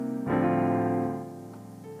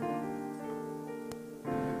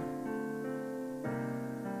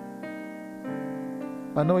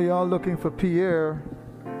I know you're all looking for Pierre,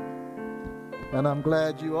 and I'm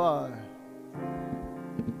glad you are.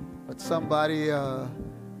 But somebody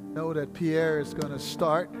know that Pierre is going to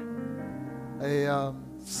start a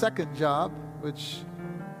second job, which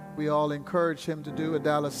we all encourage him to do at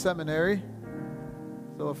Dallas Seminary.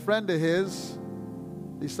 So a friend of his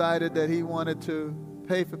decided that he wanted to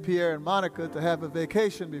pay for Pierre and Monica to have a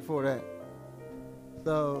vacation before that.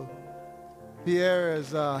 So Pierre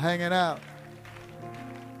is hanging out.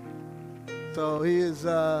 So he is,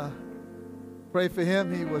 pray for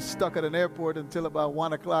him. He was stuck at an airport until about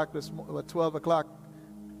 1 o'clock, 12 o'clock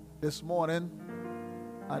this morning.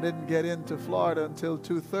 I didn't get into Florida until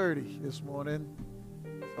 2:30 this morning.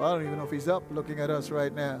 So I don't even know if he's up looking at us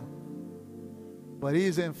right now. But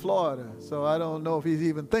he's in Florida, so I don't know if he's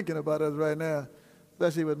even thinking about us right now,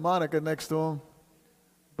 especially with Monica next to him.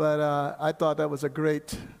 But I thought that was a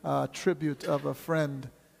great tribute of a friend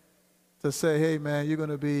to say, hey, man, you're going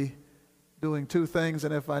to be doing two things,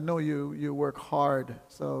 and if I know you work hard.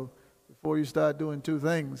 So before you start doing two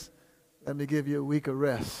things, let me give you a week of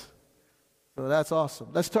rest. So that's awesome.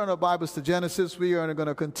 Let's turn our Bibles to Genesis. We are going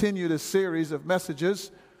to continue this series of messages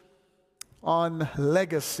on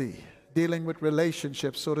legacy, dealing with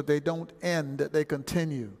relationships so that they don't end, that they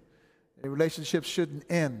continue. A relationship shouldn't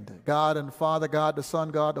end. God and Father, God the Son,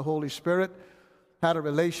 God the Holy Spirit had a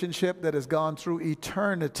relationship that has gone through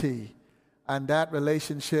eternity, and that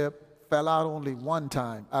relationship fell out only one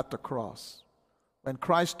time at the cross. When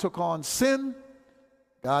Christ took on sin,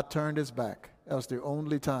 God turned his back. That was the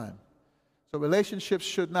only time. So relationships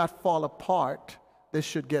should not fall apart. They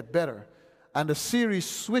should get better. And the series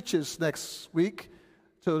switches next week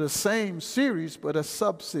to the same series, but a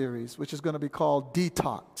sub-series, which is going to be called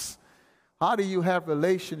Detox. How do you have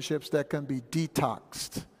relationships that can be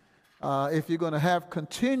detoxed? If you're going to have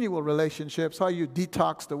continual relationships, how do you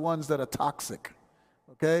detox the ones that are toxic?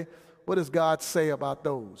 Okay? What does God say about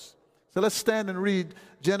those? So let's stand and read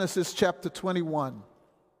Genesis chapter 21.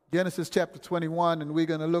 Genesis chapter 21, and we're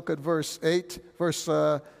going to look at verse 8, verse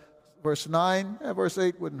 9. Verse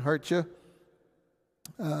 8 wouldn't hurt you.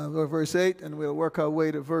 Verse 8, and we'll work our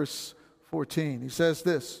way to verse 14. He says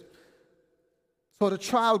this: So the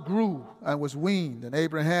child grew and was weaned, and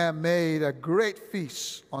Abraham made a great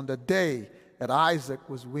feast on the day that Isaac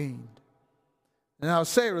was weaned. Now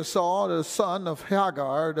Sarah saw the son of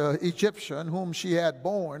Hagar, the Egyptian, whom she had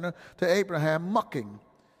borne to Abraham, mucking.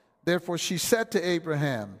 Therefore she said to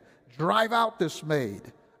Abraham, Drive out this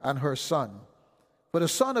maid and her son, for the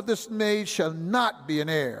son of this maid shall not be an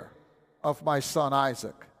heir of my son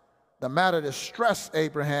Isaac. The matter distressed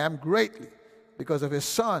Abraham greatly because of his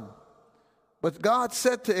son. But God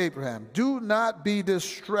said to Abraham, Do not be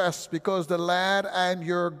distressed because the lad and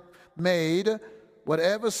your maid,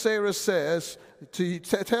 whatever Sarah says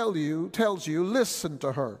tells you, listen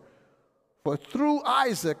to her. For through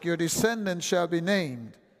Isaac your descendant shall be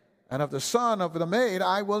named, and of the son of the maid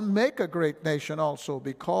I will make a great nation also,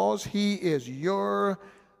 because he is your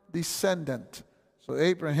descendant. So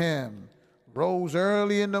Abraham rose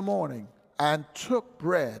early in the morning and took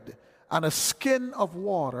bread and a skin of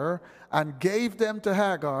water and gave them to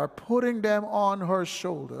Hagar, putting them on her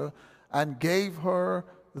shoulder, and gave her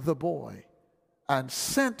the boy and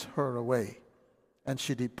sent her away. And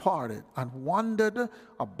she departed and wandered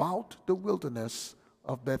about the wilderness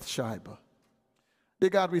of Bathsheba. Dear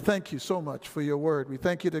God, we thank you so much for your word. We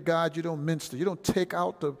thank you that, God, you don't mince it. You don't take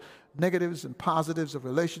out the negatives and positives of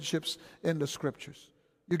relationships in the scriptures.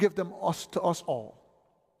 You give them to us all.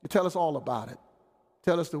 You tell us all about it.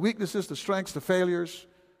 Tell us the weaknesses, the strengths, the failures,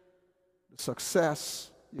 the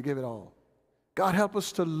success. You give it all. God, help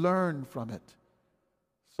us to learn from it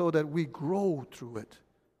so that we grow through it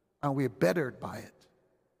and we're bettered by it.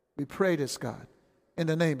 We pray this, God. In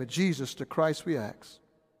the name of Jesus the Christ we ask.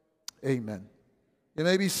 Amen. You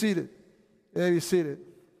may be seated. You may be seated.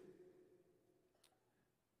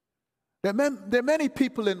 There are many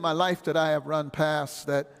people in my life that I have run past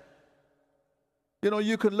that,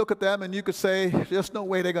 you can look at them and you could say, there's no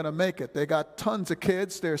way they're going to make it. They got tons of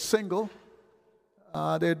kids. They're single.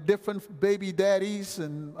 There are different baby daddies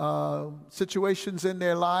and situations in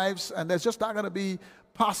their lives, and there's just not going to be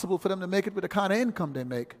possible for them to make it with the kind of income they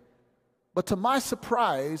make. But to my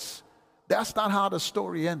surprise, that's not how the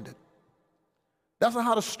story ended. That's not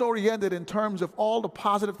how the story ended in terms of all the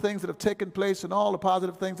positive things that have taken place and all the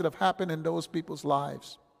positive things that have happened in those people's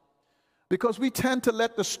lives. Because we tend to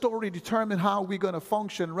let the story determine how we're going to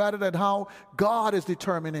function rather than how God is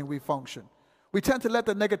determining we function. We tend to let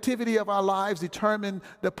the negativity of our lives determine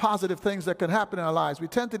the positive things that can happen in our lives. We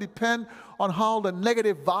tend to depend on how the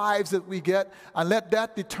negative vibes that we get and let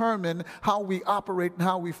that determine how we operate and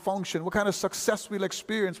how we function, what kind of success we'll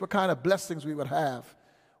experience, what kind of blessings we would have.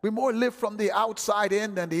 We more live from the outside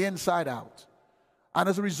in than the inside out. And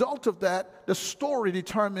as a result of that, the story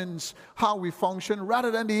determines how we function rather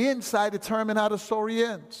than the inside determine how the story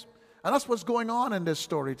ends. And that's what's going on in this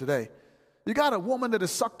story today. You got a woman that is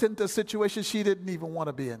sucked into a situation she didn't even want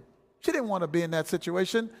to be in. She didn't want to be in that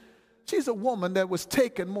situation. She's a woman that was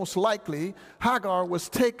taken, most likely. Hagar was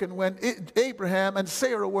taken when Abraham and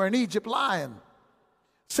Sarah were in Egypt lying.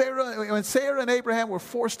 When Sarah and Abraham were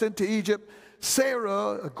forced into Egypt,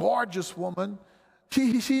 Sarah, a gorgeous woman,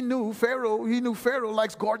 he knew Pharaoh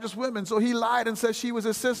likes gorgeous women, so he lied and said she was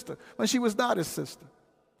his sister when she was not his sister.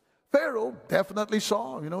 Pharaoh definitely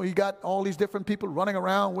saw, he got all these different people running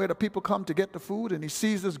around where the people come to get the food, and he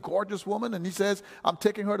sees this gorgeous woman, and he says, I'm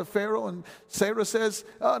taking her to Pharaoh, and Sarah says,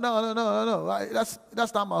 oh, no,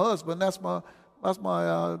 that's not my husband, that's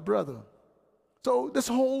my brother. So this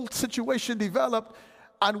whole situation developed,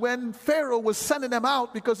 and when Pharaoh was sending them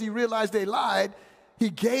out because he realized they lied, he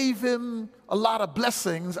gave him a lot of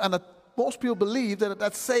blessings, and most people believe that at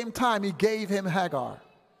that same time he gave him Hagar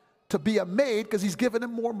to be a maid because he's given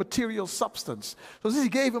him more material substance. So since he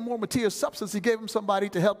gave him more material substance, he gave him somebody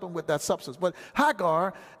to help him with that substance. But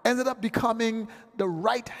Hagar ended up becoming the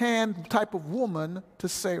right-hand type of woman to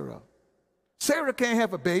Sarah. Sarah can't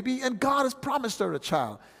have a baby, and God has promised her a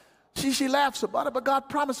child. She laughs about it, but God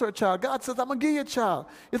promised her a child. God says, I'm going to give you a child.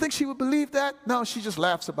 You think she would believe that? No, she just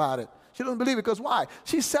laughs about it. She doesn't believe it because why?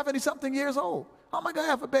 She's 70-something years old. How am I going to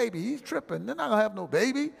have a baby? He's tripping. They're not going to have no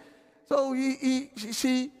baby. So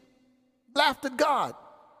she laughed at God,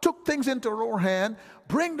 took things into her own hand,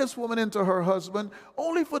 bring this woman into her husband,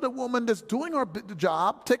 only for the woman that's doing her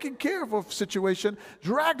job, taking care of her situation,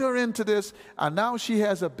 dragged her into this, and now she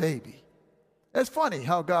has a baby. It's funny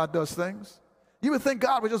how God does things. You would think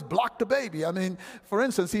God would just block the baby. I mean, for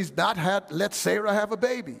instance, he's not let Sarah have a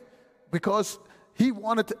baby because he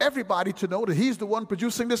wanted everybody to know that he's the one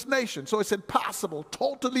producing this nation. So it's impossible,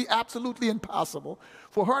 totally, absolutely impossible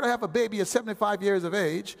for her to have a baby at 75 years of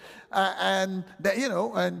age. And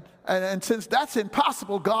since that's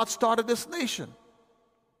impossible, God started this nation.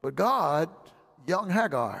 But God, young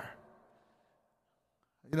Hagar,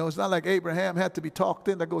 it's not like Abraham had to be talked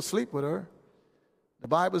in to go sleep with her. The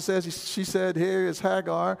Bible says, she said, here is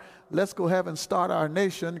Hagar, let's go ahead and start our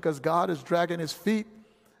nation because God is dragging his feet.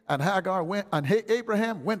 And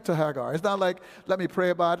Abraham went to Hagar. It's not like, let me pray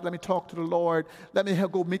about it, let me talk to the Lord, let me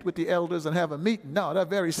go meet with the elders and have a meeting. No, that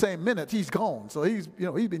very same minute, he's gone. So he's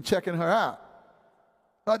been checking her out.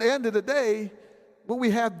 At the end of the day, what we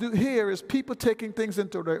have to do here is people taking things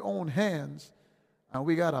into their own hands, and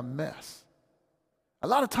we got a mess. A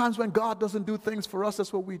lot of times when God doesn't do things for us,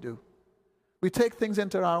 that's what we do. We take things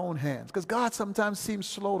into our own hands because God sometimes seems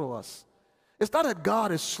slow to us. It's not that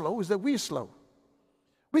God is slow, it's that we're slow.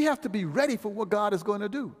 We have to be ready for what God is going to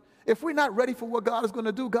do. If we're not ready for what God is going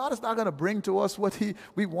to do, God is not going to bring to us what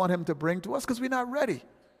we want him to bring to us because we're not ready.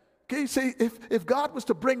 Okay, see, if God was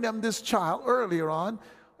to bring them this child earlier on,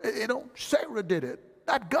 Sarah did it,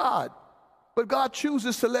 not God. But God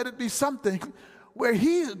chooses to let it be something where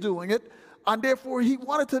he's doing it, and therefore he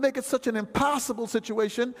wanted to make it such an impossible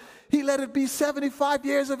situation, he let it be 75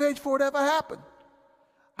 years of age before it ever happened.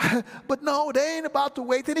 But no, they ain't about to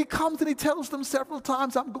wait. Then he comes and he tells them several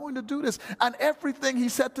times, I'm going to do this. And everything he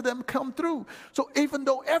said to them come through. So even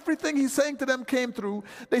though everything he's saying to them came through,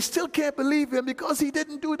 they still can't believe him because he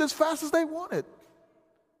didn't do it as fast as they wanted.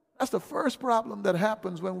 That's the first problem that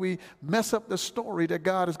happens when we mess up the story that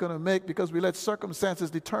God is going to make because we let circumstances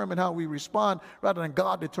determine how we respond rather than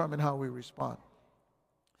God determine how we respond.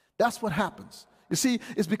 That's what happens. You see,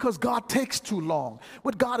 it's because God takes too long.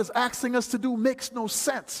 What God is asking us to do makes no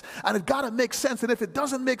sense. And it got to make sense. And if it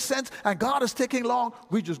doesn't make sense and God is taking long,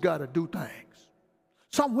 we just got to do things.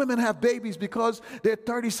 Some women have babies because they're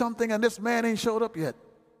 30-something and this man ain't showed up yet.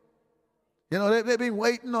 They've been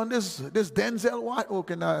waiting on this Denzel.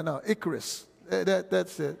 Okay, no, Icarus.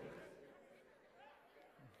 That's it.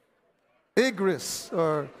 Igris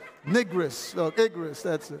or Nigris. No, Igris,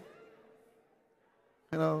 that's it.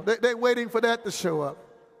 They're waiting for that to show up.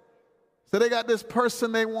 So they got this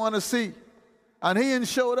person they want to see. And he ain't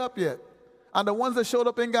showed up yet. And the ones that showed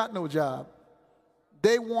up ain't got no job.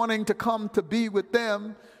 They wanting to come to be with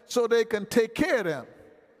them so they can take care of them.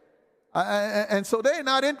 And so they're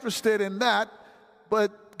not interested in that.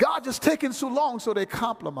 But God just taking so long so they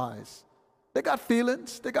compromise. They got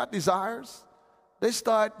feelings. They got desires. They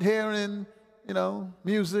start hearing,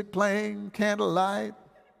 music playing, candlelight.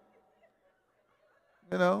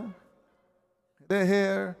 you know. Their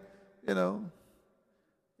hair, you know,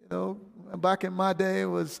 back in my day it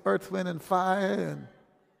was Earth, Wind, and Fire, and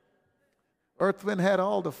Earth, Wind had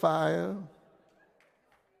all the fire.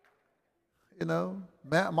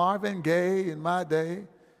 Marvin Gaye in my day.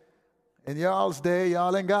 In y'all's day,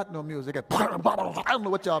 y'all ain't got no music. I don't know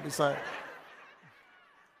what y'all be saying.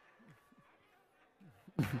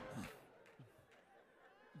 I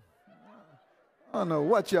don't know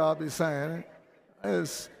what y'all be saying.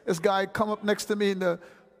 This guy come up next to me in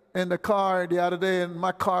the car the other day, and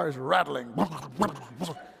my car is rattling.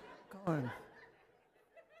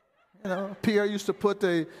 Pierre used to put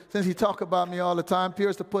since he talked about me all the time, Pierre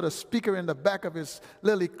used to put a speaker in the back of his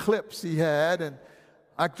little Eclipse he had, and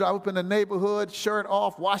I drive up in the neighborhood, shirt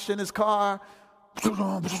off, washing his car,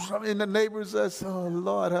 and the neighbors says, "Oh,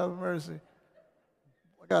 Lord, have mercy.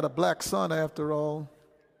 I got a black son after all."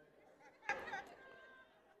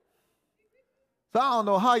 So I don't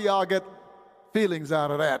know how y'all get feelings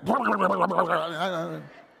out of that.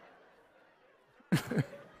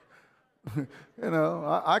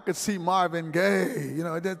 I could see Marvin Gaye.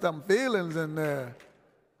 There's some feelings in there.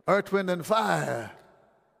 Earth, Wind, and Fire.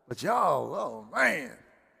 But y'all, oh man,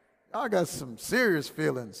 y'all got some serious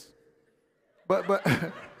feelings. But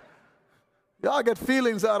y'all get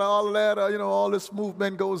feelings out of all of that. All this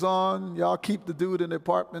movement goes on. Y'all keep the dude in the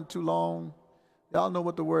apartment too long. Y'all know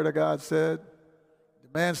what the Word of God said.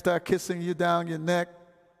 Man start kissing you down your neck,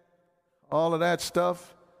 all of that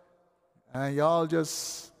stuff, and y'all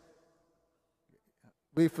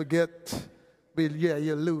we forget,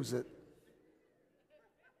 you lose it.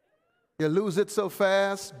 You lose it so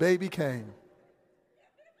fast, baby came.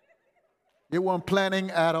 You weren't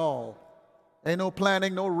planning at all. Ain't no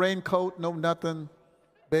planning, no raincoat, no nothing.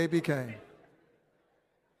 Baby came.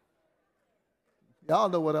 Y'all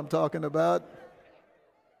know what I'm talking about.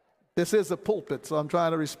 This is a pulpit, so I'm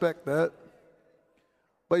trying to respect that.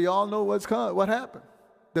 But y'all know what happened.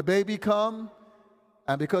 The baby come,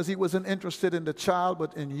 and because he wasn't interested in the child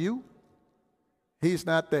but in you, he's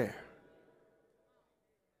not there.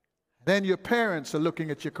 Then your parents are looking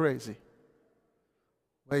at you crazy.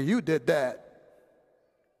 Well, you did that.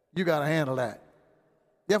 You got to handle that.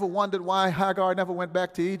 You ever wondered why Hagar never went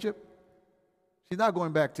back to Egypt? She's not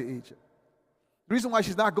going back to Egypt. The reason why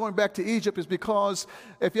she's not going back to Egypt is because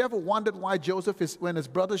if you ever wondered why when his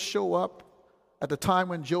brothers show up, at the time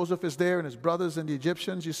when Joseph is there and his brothers and the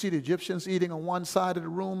Egyptians, you see the Egyptians eating on one side of the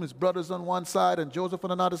room, his brothers on one side and Joseph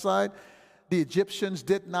on another side. The Egyptians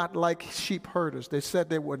did not like sheep herders. They said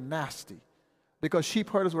they were nasty because sheep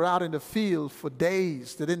herders were out in the field for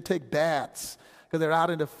days. They didn't take baths because they're out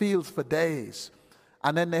in the fields for days.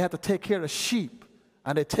 And then they had to take care of sheep.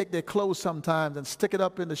 And they take their clothes sometimes and stick it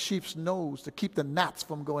up in the sheep's nose to keep the gnats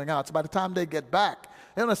from going out. So by the time they get back,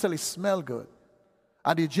 they don't necessarily smell good.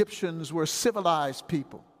 And the Egyptians were civilized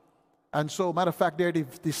people. And so, matter of fact, they're the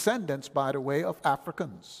descendants, by the way, of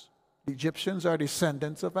Africans. The Egyptians are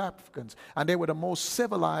descendants of Africans. And they were the most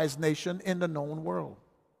civilized nation in the known world.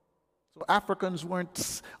 So Africans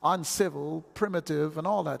weren't uncivil, primitive, and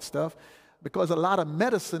all that stuff because a lot of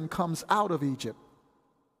medicine comes out of Egypt.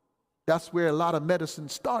 That's where a lot of medicine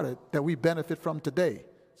started that we benefit from today.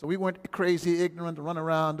 So we weren't crazy, ignorant, to run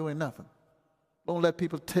around doing nothing. Don't let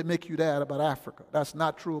people make you that about Africa. That's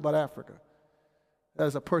not true about Africa. That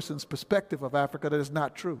is a person's perspective of Africa that is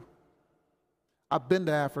not true. I've been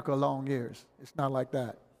to Africa long years. It's not like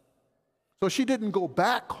that. So she didn't go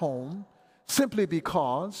back home simply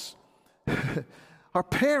because her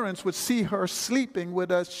parents would see her sleeping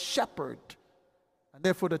with a shepherd, and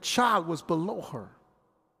therefore the child was below her.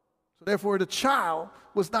 So therefore, the child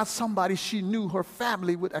was not somebody she knew her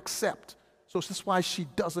family would accept. So that's why she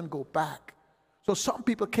doesn't go back. So some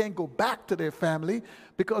people can't go back to their family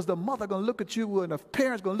because the mother going to look at you and the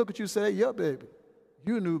parents going to look at you and say, "Hey, yeah, baby,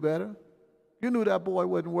 you knew better. You knew that boy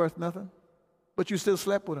wasn't worth nothing, but you still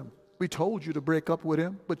slept with him. We told you to break up with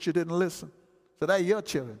him, but you didn't listen. So that's your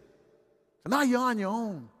children. So now you're on your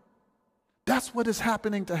own." That's what is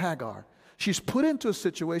happening to Hagar. She's put into a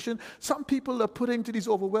situation. Some people are put into these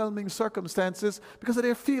overwhelming circumstances because of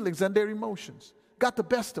their feelings and their emotions. Got the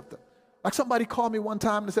best of them. Like somebody called me one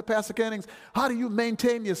time and they said, "Pastor Kennings, how do you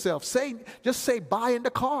maintain yourself?" Just say buy in the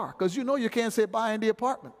car, because you know you can't say buy in the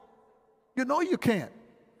apartment. You know you can't.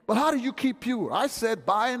 But how do you keep pure? I said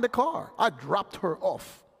buy in the car. I dropped her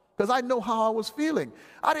off because I know how I was feeling.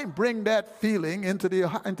 I didn't bring that feeling into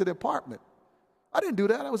the apartment. I didn't do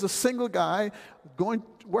that. I was a single guy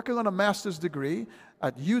working on a master's degree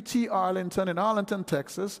at UT Arlington in Arlington,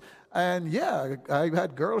 Texas. And yeah, I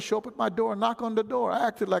had girls show up at my door, knock on the door. I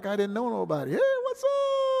acted like I didn't know nobody. "Hey, what's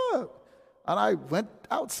up?" And I went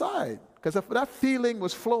outside because if that feeling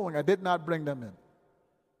was flowing, I did not bring them in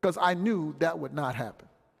because I knew that would not happen.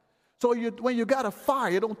 So when you got a fire,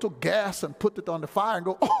 you don't take gas and put it on the fire and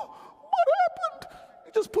go, oh, what happened?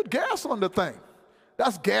 You just put gas on the thing.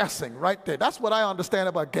 That's gassing right there. That's what I understand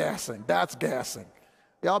about gassing. That's gassing.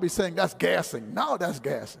 Y'all be saying that's gassing. No, that's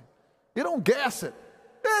gassing. You don't gas it.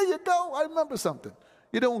 There you go. I remember something.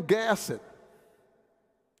 You don't gas it.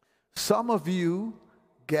 Some of you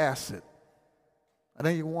gas it. And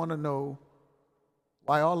then you want to know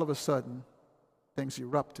why all of a sudden things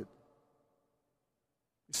erupted.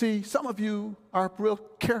 See, some of you are real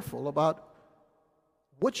careful about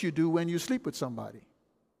what you do when you sleep with somebody.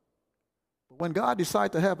 But when God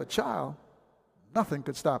decided to have a child, nothing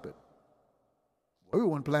could stop it. We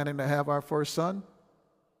weren't planning to have our first son.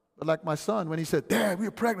 But like my son, when he said, Dad,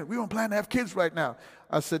 we're pregnant. We don't plan to have kids right now.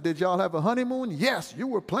 I said, did y'all have a honeymoon? Yes, you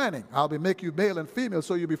were planning. I'll make you male and female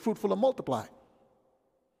so you'll be fruitful and multiply.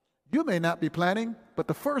 You may not be planning, but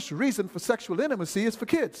the first reason for sexual intimacy is for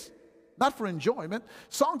kids. Not for enjoyment.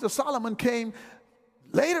 Songs of Solomon came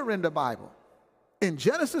later in the Bible. In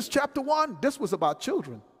Genesis chapter 1, this was about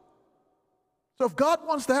children. So if God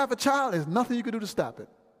wants to have a child, there's nothing you can do to stop it.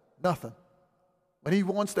 Nothing. But he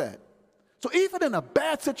wants that. So even in a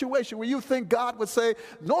bad situation where you think God would say,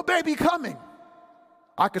 no baby coming.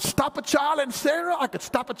 I could stop a child in Sarah. I could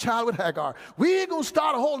stop a child with Hagar. We ain't going to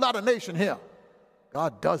start a whole lot of nation here.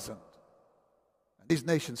 God doesn't. And these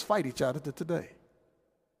nations fight each other to today.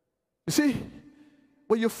 You see,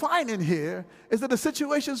 what you're finding here is that the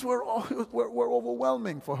situations were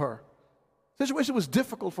overwhelming for her. The situation was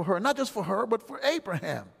difficult for her, not just for her, but for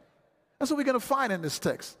Abraham. That's what we're going to find in this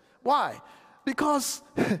text. Why? Because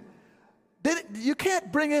you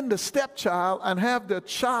can't bring in the stepchild and have the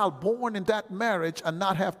child born in that marriage and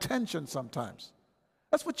not have tension sometimes.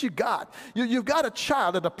 That's what you got. You've got a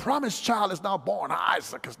child, and the promised child is now born.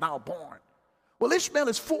 Isaac is now born. Well, Ishmael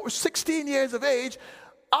is 16 years of age.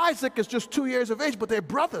 Isaac is just 2 years of age, but they're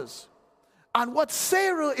brothers. And what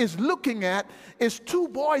Sarah is looking at is two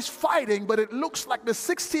boys fighting, but it looks like the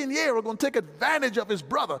 16-year-old going to take advantage of his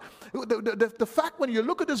brother. The fact when you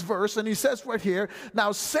look at this verse, and he says right here,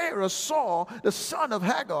 now Sarah saw the son of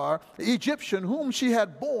Hagar, the Egyptian, whom she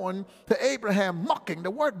had born to Abraham, mocking.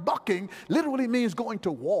 The word mocking literally means going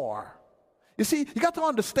to war. You see, you got to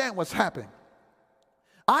understand what's happening.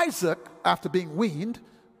 Isaac, after being weaned,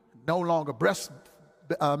 no longer breast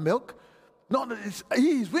milk,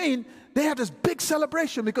 he's weaned. They had this big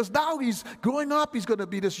celebration because now he's growing up. He's going to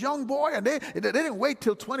be this young boy, and they didn't wait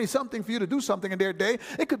till 20-something for you to do something in their day.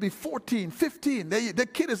 It could be 14, 15. The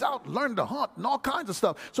kid is out learning to hunt and all kinds of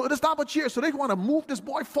stuff. So it's not much years. So they want to move this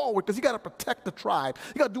boy forward because he got to protect the tribe.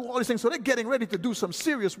 He got to do all these things. So they're getting ready to do some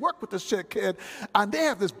serious work with this kid, and they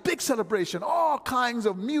have this big celebration. All kinds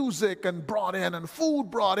of music and brought in, and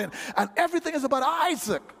food brought in, and everything is about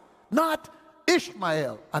Isaac, not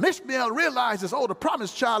Ishmael. And Ishmael realizes, oh, the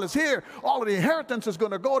promised child is here. All of the inheritance is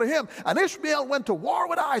going to go to him. And Ishmael went to war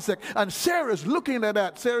with Isaac. And Sarah's looking at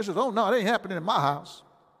that. Sarah says, oh, no, it ain't happening in my house.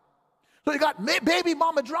 So you got baby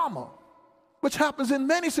mama drama, which happens in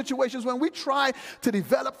many situations when we try to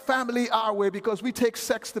develop family our way because we take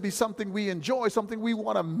sex to be something we enjoy, something we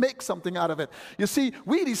want to make something out of it. You see,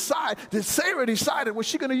 Sarah decided what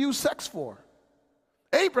she's going to use sex for.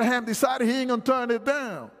 Abraham decided he ain't going to turn it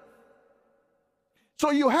down. So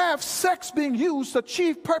you have sex being used to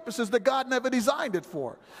achieve purposes that God never designed it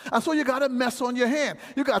for. And so you got a mess on your hand.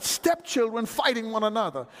 You got stepchildren fighting one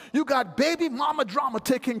another. You got baby mama drama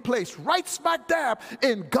taking place right smack dab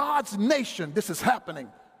in God's nation. This is happening.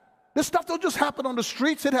 This stuff don't just happen on the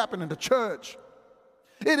streets. It happened in the church.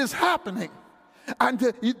 It is happening. And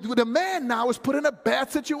the man now is put in a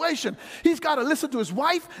bad situation. He's got to listen to his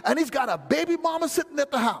wife, and he's got a baby mama sitting at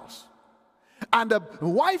the house. And the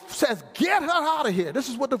wife says, get her out of here. This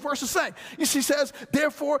is what the verse is saying. She says,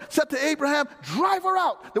 therefore, said to Abraham, drive her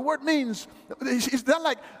out. The word means, it's not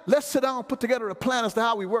like, let's sit down and put together a plan as to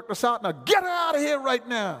how we work this out. Now, get her out of here right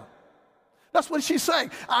now. That's what she's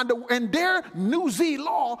saying. And in their New Z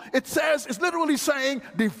law, it says, it's literally saying,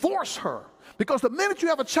 divorce her. Because the minute you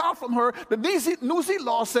have a child from her, the New Z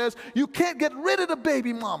law says, you can't get rid of the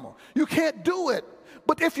baby mama. You can't do it.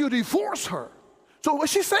 But if you divorce her, so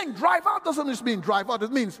what she's saying, drive out, doesn't just mean drive out.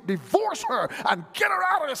 It means divorce her and get her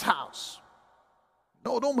out of this house.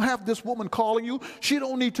 No, don't have this woman calling you. She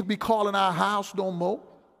don't need to be calling our house no more.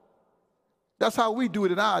 That's how we do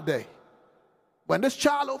it in our day. When this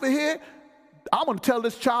child over here, I'm going to tell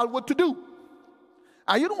this child what to do.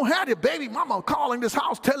 And you don't have your baby mama calling this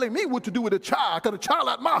house telling me what to do with a child, because the child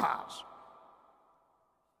at my house.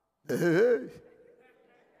 Hey,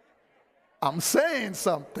 I'm saying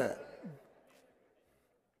something.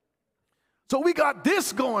 So we got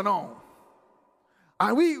this going on.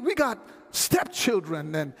 And we got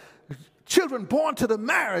stepchildren and children born to the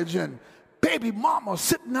marriage and baby mama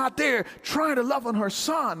sitting out there trying to love on her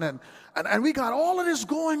son. And we got all of this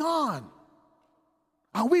going on.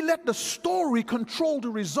 And we let the story control the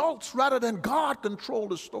results rather than God control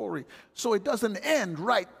the story. So it doesn't end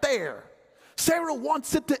right there. Sarah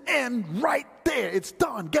wants it to end right there. It's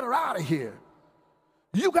done. Get her out of here.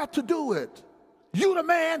 You got to do it. You the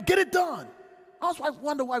man, get it done. I also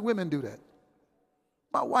wonder why women do that.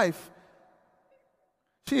 My wife,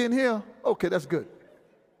 she in here? Okay, that's good.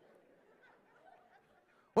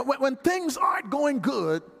 When things aren't going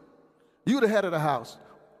good, you the head of the house.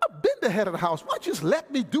 I've been the head of the house. Why just let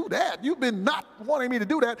me do that? You've been not wanting me to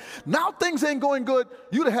do that. Now things ain't going good.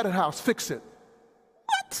 You the head of the house. Fix it.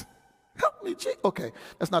 What? Help me, G. Okay,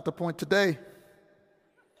 that's not the point today.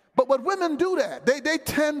 But when women do that, they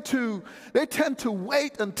tend to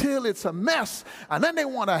wait until it's a mess, and then they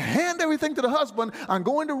want to hand everything to the husband and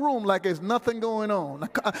go in the room like there's nothing going on.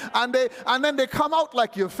 And then they come out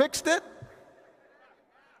like you fixed it.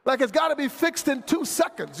 Like it's got to be fixed in 2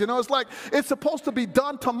 seconds. You know, it's like it's supposed to be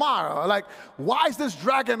done tomorrow. Like, why is this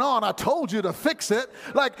dragging on? I told you to fix it.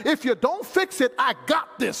 Like, if you don't fix it, I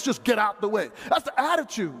got this. Just get out the way. That's the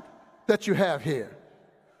attitude that you have here.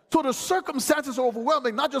 So the circumstances are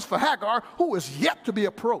overwhelming, not just for Hagar, who is yet to be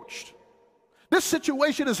approached. This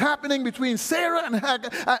situation is happening between Sarah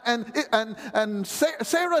and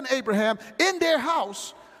Sarah and Abraham in their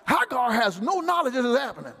house. Hagar has no knowledge of this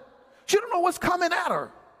happening. She don't know what's coming at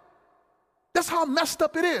her. That's how messed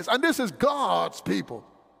up it is. And this is God's people.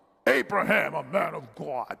 Abraham, a man of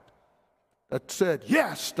God, that said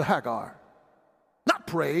yes to Hagar. Not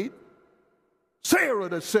prayed. Sarah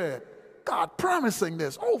that said, God promising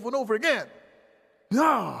this over and over again.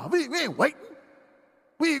 No, we ain't waiting.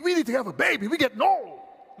 We need to have a baby. We getting old.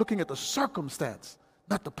 Looking at the circumstance,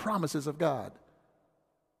 not the promises of God.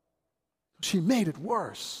 She made it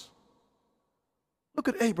worse. Look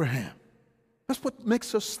at Abraham. That's what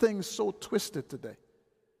makes us things so twisted today.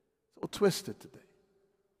 So twisted today.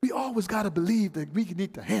 We always got to believe that we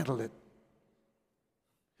need to handle it.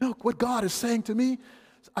 Look, what God is saying to me,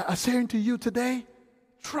 I'm saying to you today,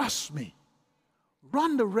 trust me.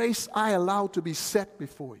 Run the race I allowed to be set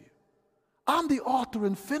before you. I'm the author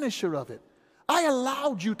and finisher of it. I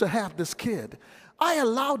allowed you to have this kid. I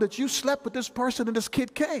allowed that you slept with this person and this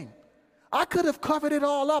kid came. I could have covered it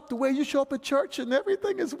all up the way you show up at church and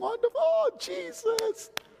everything is wonderful. Oh,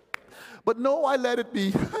 Jesus. But no, I let it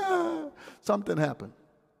be. Something happened.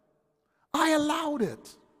 I allowed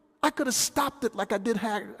it. I could have stopped it like I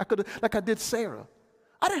did Sarah.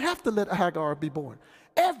 I didn't have to let Hagar be born.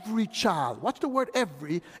 Every child, watch the word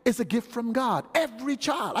every, is a gift from God. Every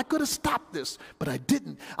child. I could have stopped this, but I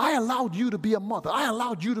didn't. I allowed you to be a mother. I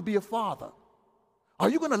allowed you to be a father. Are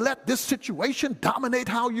you going to let this situation dominate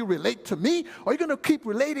how you relate to me? Or are you going to keep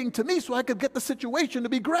relating to me so I can get the situation to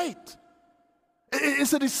be great?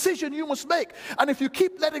 It's a decision you must make. And if you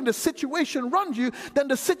keep letting the situation run you, then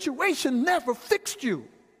the situation never fixed you.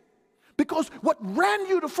 Because what ran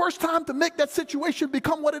you the first time to make that situation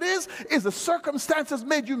become what it is the circumstances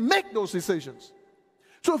made you make those decisions.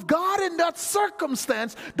 So if God in that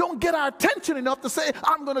circumstance don't get our attention enough to say,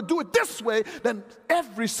 I'm going to do it this way, then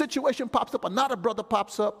every situation pops up. Another brother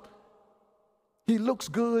pops up. He looks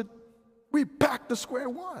good. We back to square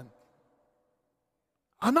one.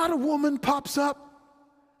 Another woman pops up,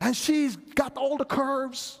 and she's got all the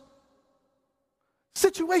curves.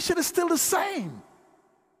 Situation is still the same.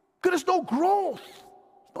 Because there's no growth,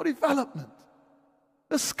 no development.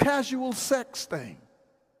 This casual sex thing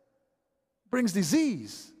brings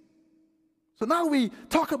disease. So now we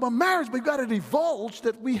talk about marriage, but we've got to divulge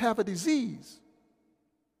that we have a disease.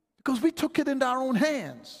 Because we took it into our own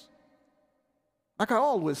hands. Like I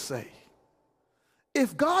always say,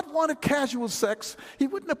 if God wanted casual sex, he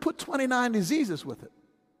wouldn't have put 29 diseases with it.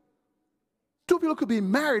 Two people could be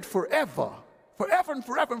married forever, forever and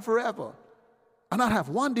forever and forever, and not have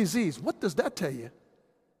one disease. What does that tell you?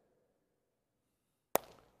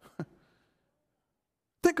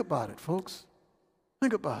 Think about it, folks.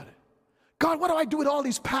 Think about it. God, what do I do with all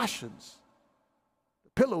these passions? The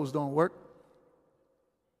pillows don't work.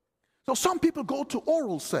 So some people go to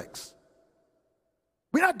oral sex.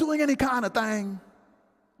 We're not doing any kind of thing.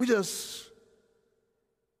 We're just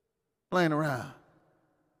playing around.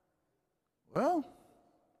 Well,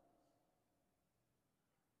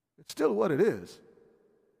 it's still what it is.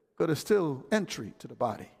 But it's still entry to the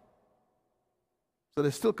body. So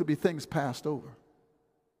there still could be things passed over.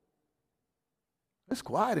 It's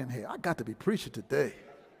quiet in here. I got to be preaching today.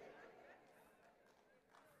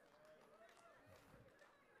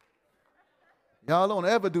 Y'all don't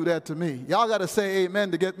ever do that to me. Y'all got to say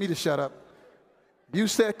amen to get me to shut up. You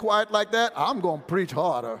stay quiet like that, I'm going to preach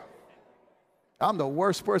harder. I'm the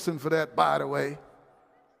worst person for that, by the way.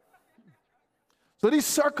 So these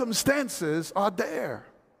circumstances are there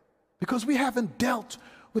because we haven't dealt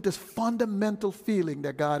with this fundamental feeling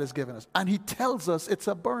that God has given us. And he tells us it's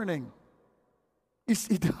a burning.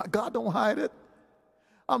 God don't hide it.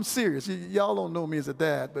 I'm serious. Y'all don't know me as a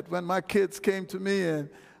dad, but when my kids came to me and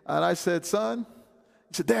I said, son,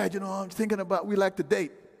 he said, Dad, I'm thinking about, we like to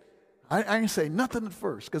date. I didn't say nothing at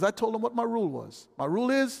first because I told him what my rule was. My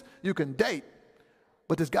rule is you can date,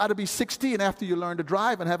 but there's got to be 16 after you learn to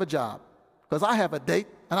drive and have a job. Because I have a date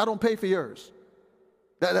and I don't pay for yours.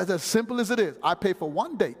 That's as simple as it is. I pay for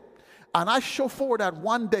one date and I chauffeur that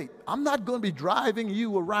one date. I'm not going to be driving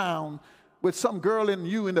you around with some girl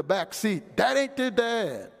in the back seat. That ain't your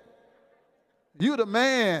dad. You the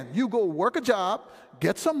man. You go work a job,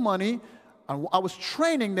 get some money. And I was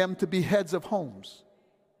training them to be heads of homes.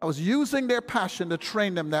 I was using their passion to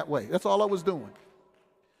train them that way. That's all I was doing.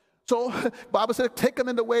 So Bible said, take them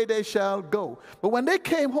in the way they shall go. But when they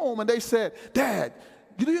came home and they said, Dad,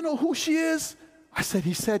 do you know who she is? I said,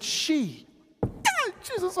 he said she.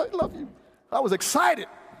 Jesus, I love you. I was excited.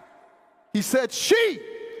 He said she.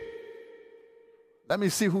 Let me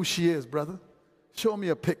see who she is, brother. Show me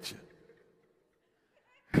a picture.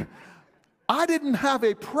 I didn't have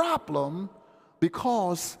a problem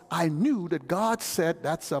because I knew that God said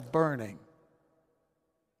that's a burning.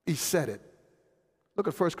 He said it. Look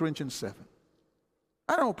at 1 Corinthians 7.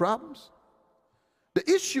 I don't have problems. The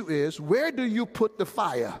issue is, where do you put the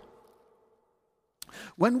fire?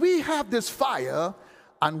 When we have this fire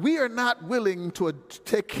and we are not willing to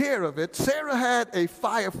take care of it, Sarah had a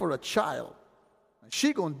fire for a child. And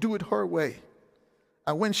she gonna do it her way.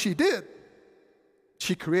 And when she did,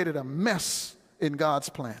 she created a mess in God's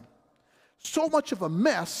plan. So much of a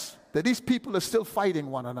mess that these people are still fighting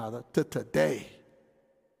one another to today.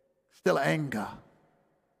 Still anger.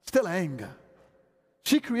 Still anger.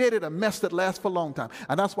 She created a mess that lasts for a long time.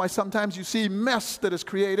 And that's why sometimes you see mess that is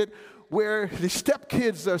created where the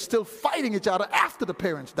stepkids are still fighting each other after the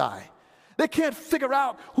parents die. They can't figure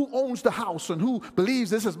out who owns the house and who believes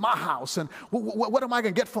this is my house and what am I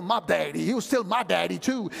going to get from my daddy? He was still my daddy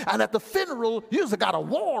too. And at the funeral, you just got a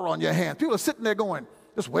war on your hands. People are sitting there going,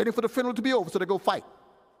 just waiting for the funeral to be over so they go fight.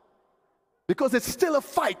 Because it's still a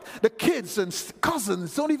fight. The kids and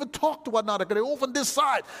cousins don't even talk to one another because they're over on this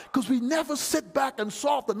side. Because we never sit back and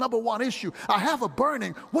solve the number one issue. I have a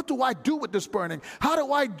burning. What do I do with this burning? How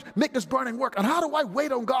do I make this burning work? And how do I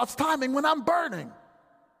wait on God's timing when I'm burning?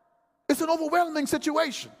 It's an overwhelming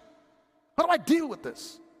situation. How do I deal with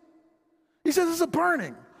this? He says it's a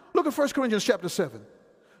burning. Look at 1 Corinthians chapter 7.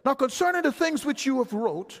 Now concerning the things which you have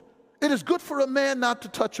wrote, it is good for a man not to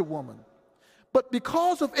touch a woman. But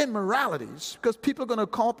because of immoralities, because people are going to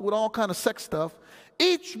come up with all kind of sex stuff,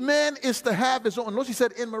 each man is to have his own. Notice he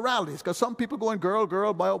said immoralities, because some people going girl,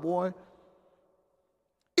 girl, boy, boy.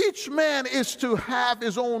 Each man is to have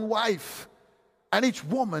his own wife, and each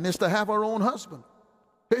woman is to have her own husband.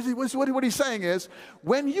 What he's saying is,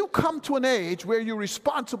 when you come to an age where you're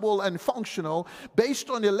responsible and functional based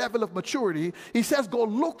on your level of maturity, he says go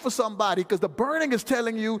look for somebody because the burning is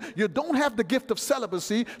telling you you don't have the gift of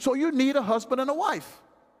celibacy, so you need a husband and a wife.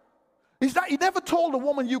 He never told a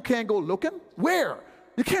woman you can't go looking. Where?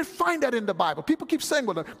 You can't find that in the Bible. People keep saying,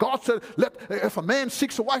 well, God said, if a man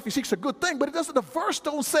seeks a wife, he seeks a good thing. But it doesn't. The verse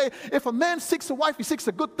don't say, if a man seeks a wife, he seeks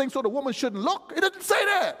a good thing, so the woman shouldn't look. It doesn't say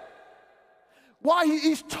that. Why?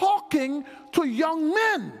 He's talking to young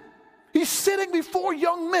men. He's sitting before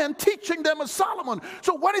young men teaching them as Solomon.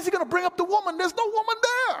 So when is he going to bring up the woman? There's no woman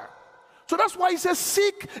there. So that's why he says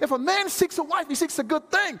seek. If a man seeks a wife, he seeks a good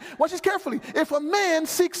thing. Watch this carefully. If a man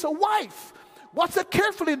seeks a wife, watch that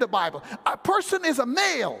carefully in the Bible. A person is a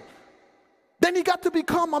male. Then he got to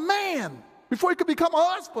become a man before he could become a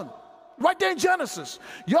husband. Right there in Genesis.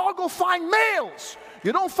 Y'all go find males.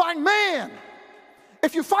 You don't find man.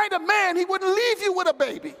 If you find a man, he wouldn't leave you with a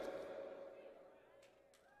baby.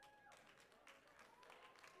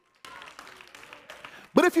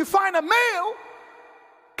 But if you find a male,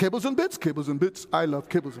 kibbles and bits, kibbles and bits. I love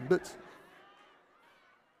kibbles and bits.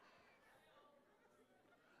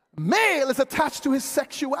 Male is attached to his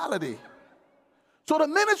sexuality. So the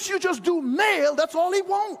minute you just do male, that's all he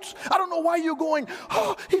wants. I don't know why you're going,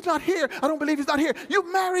 oh, he's not here. I don't believe he's not here.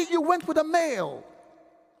 You married, you went with a male.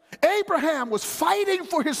 Abraham was fighting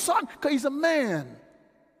for his son because he's a man.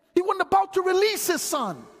 He wasn't about to release his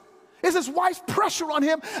son. It's his wife's pressure on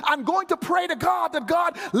him. I'm going to pray to God that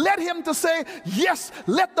God led him to say, yes,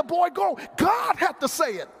 let the boy go. God had to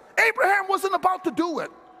say it. Abraham wasn't about to do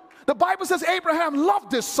it. The Bible says Abraham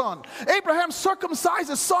loved his son. Abraham circumcised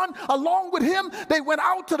his son along with him. They went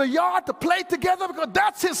out to the yard to play together because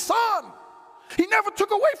that's his son. He never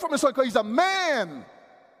took away from his son because he's a man.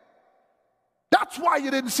 That's why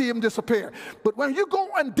you didn't see him disappear. But when you go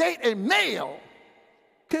and date a male,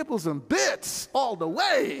 kibbles and bits all the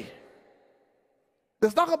way,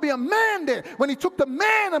 there's not going to be a man there. When he took the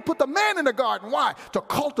man and put the man in the garden, why? To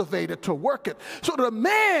cultivate it, to work it. So the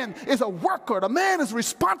man is a worker. The man is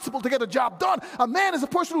responsible to get the job done. A man is a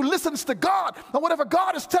person who listens to God. And whatever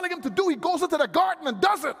God is telling him to do, he goes into the garden and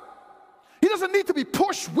does it. He doesn't need to be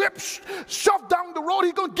pushed, whipped, shoved down the road.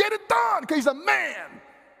 He's going to get it done because he's a man.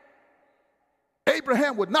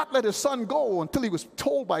 Abraham would not let his son go until he was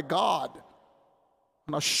told by God.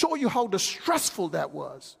 And I'll show you how distressful that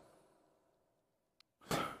was.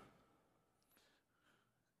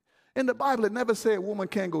 In the Bible, it never said a woman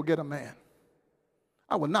can't go get a man.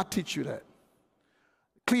 I will not teach you that.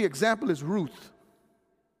 A clear example is Ruth.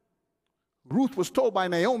 Ruth was told by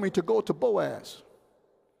Naomi to go to Boaz,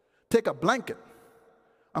 take a blanket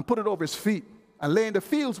and put it over his feet and lay in the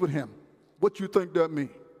fields with him. What you think that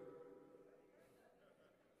means?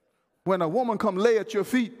 When a woman come lay at your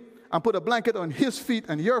feet and put a blanket on his feet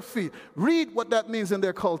and your feet, read what that means in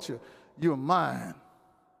their culture. You're mine.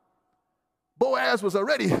 Boaz was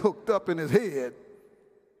already hooked up in his head,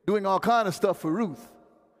 doing all kind of stuff for Ruth.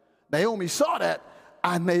 Naomi saw that,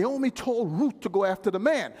 and Naomi told Ruth to go after the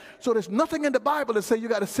man. So there's nothing in the Bible that says you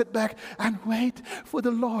got to sit back and wait for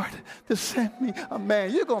the Lord to send me a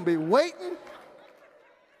man. You're going to be waiting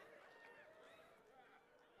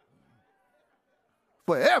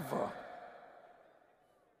forever.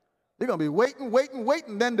 You're going to be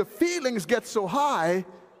waiting. Then the feelings get so high,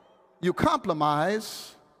 you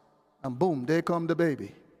compromise, and boom, there come the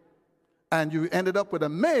baby. And you ended up with a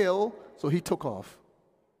male, so he took off.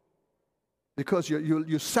 Because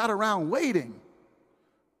you sat around waiting.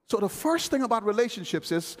 So the first thing about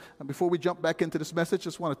relationships is, and before we jump back into this message,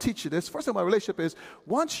 just want to teach you this. First thing about relationship is,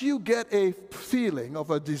 once you get a feeling of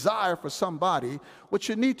a desire for somebody, what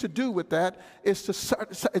you need to do with that is to start,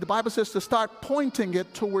 the Bible says, to start pointing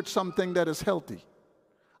it towards something that is healthy.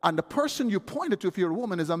 And the person you pointed to, if you're a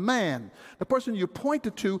woman, is a man. The person you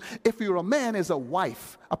pointed to, if you're a man, is a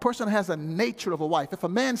wife. A person has a nature of a wife. If a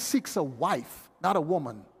man seeks a wife, not a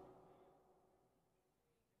woman.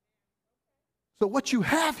 So what you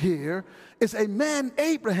have here is a man,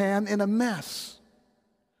 Abraham, in a mess.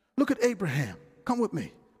 Look at Abraham. Come with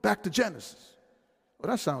me. Back to Genesis. Well,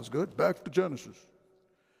 that sounds good. Back to Genesis.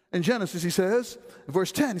 In Genesis, he says,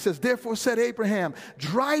 verse 10, he says, therefore said Abraham,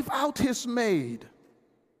 drive out his maid.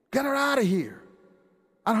 Get her out of here,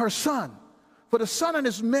 and her son. For the son and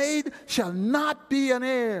his maid shall not be an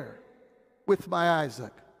heir with my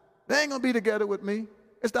Isaac. They ain't going to be together with me.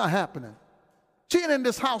 It's not happening. She ain't in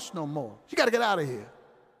this house no more. She got to get out of here.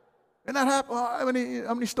 And that happen.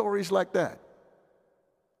 How many stories like that?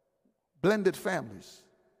 Blended families.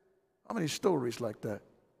 How many stories like that?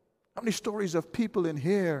 How many stories of people in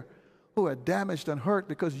here who are damaged and hurt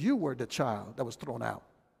because you were the child that was thrown out?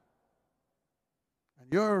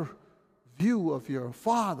 And your view of your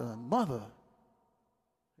father and mother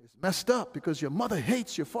is messed up because your mother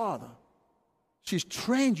hates your father. She's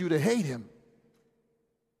trained you to hate him.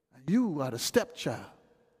 And you are the stepchild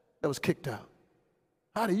that was kicked out.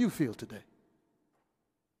 How do you feel today?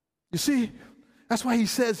 You see, that's why he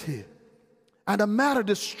says here, and the matter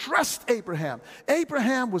distressed Abraham.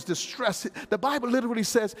 Abraham was distressed. The Bible literally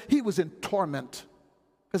says he was in torment.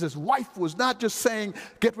 Because his wife was not just saying,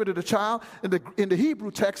 get rid of the child. In the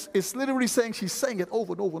Hebrew text, it's literally saying she's saying it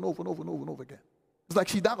over and over and over and over and over and over again. It's like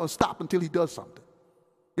she's not going to stop until he does something.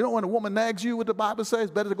 You know when a woman nags you, what the Bible says,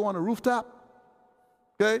 it's better to go on the rooftop?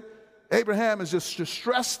 Okay? Abraham is just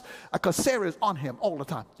distressed because Sarah is on him all the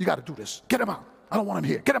time. You got to do this. Get him out. I don't want him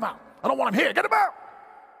here. Get him out. I don't want him here. Get him out.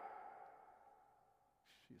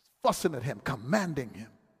 She's fussing at him, commanding him,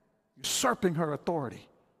 usurping her authority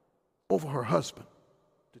over her husband.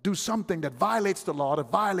 To do something that violates the law, that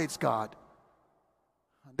violates God.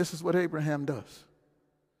 And this is what Abraham does.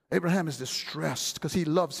 Abraham is distressed because he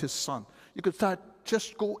loves his son. You could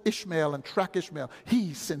just go Ishmael and track Ishmael.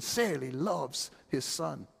 He sincerely loves his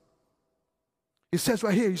son. He says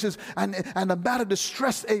right here, he says, and the matter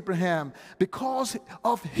distressed Abraham because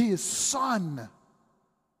of his son.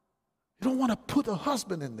 You don't want to put a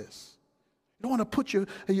husband in this. You don't want to put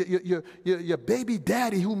your baby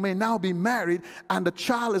daddy who may now be married and the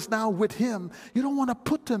child is now with him. You don't want to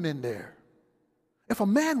put them in there. If a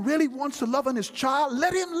man really wants to love his child,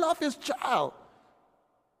 let him love his child.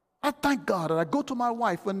 I thank God that I go to my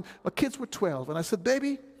wife when my kids were 12 and I said,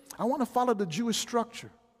 baby, I want to follow the Jewish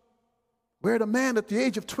structure. where the man at the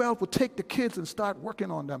age of 12 would take the kids and start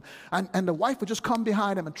working on them. And the wife would just come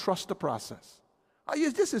behind him and trust the process.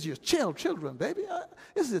 This is your children, baby.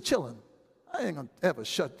 This is your children. I ain't going to ever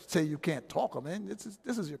say you can't talk them, man.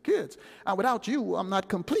 This is your kids. And without you, I'm not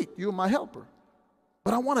complete. You're my helper.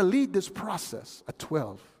 But I want to lead this process at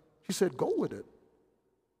 12. She said, go with it.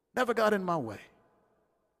 Never got in my way.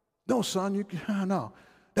 No, son, no.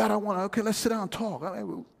 Dad, okay, let's sit down and talk.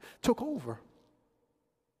 Took over.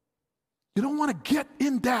 You don't want to get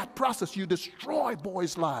in that process. You destroy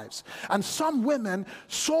boys' lives. And some women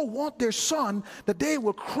so want their son that they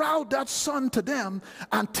will crowd that son to them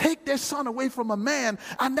and take their son away from a man,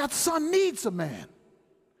 and that son needs a man.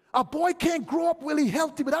 A boy can't grow up really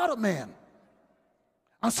healthy without a man.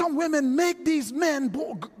 And some women make these men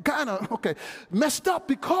kind of, messed up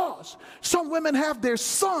because some women have their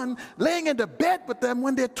son laying in the bed with them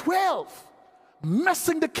when they're 12,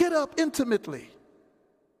 messing the kid up intimately.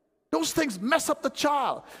 Those things mess up the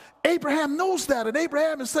child. Abraham knows that, and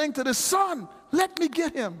Abraham is saying to the son, let me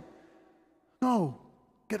get him. No,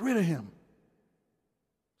 get rid of him.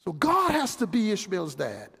 So God has to be Ishmael's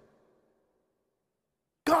dad.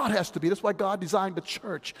 God has to be. That's why God designed the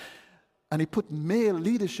church, and he put male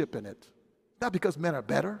leadership in it. Not because men are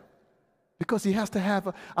better, because he has to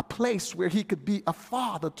have a place where he could be a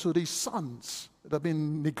father to these sons that have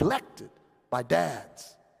been neglected by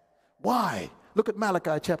dads. Why? Look at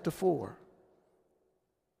Malachi chapter 4.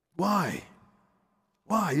 Why?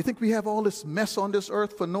 Why? You think we have all this mess on this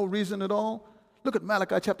earth for no reason at all? Look at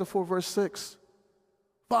Malachi chapter 4, verse 6.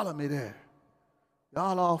 Follow me there.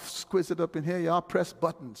 Y'all all squished up in here. Y'all press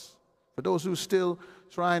buttons. For those who are still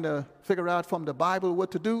trying to figure out from the Bible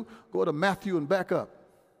what to do, go to Matthew and back up.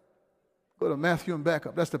 Go to Matthew and back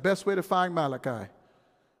up. That's the best way to find Malachi.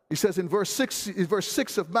 He says in verse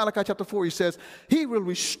 6 of Malachi chapter 4, he says, he will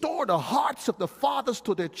restore the hearts of the fathers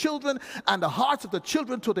to their children and the hearts of the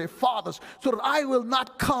children to their fathers, so that I will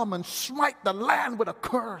not come and smite the land with a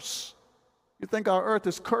curse. You think our earth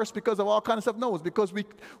is cursed because of all kinds of stuff? No, it's because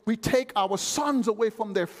we take our sons away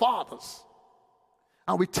from their fathers.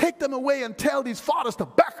 And we take them away and tell these fathers to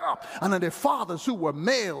back up. And then their fathers who were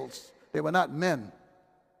males, they were not men.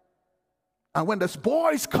 And when these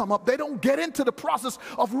boys come up, they don't get into the process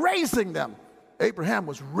of raising them. Abraham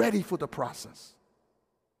was ready for the process.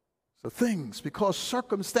 So things, because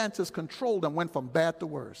circumstances control them, went from bad to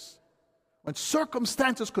worse. When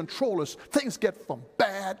circumstances control us, things get from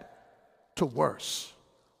bad to worse.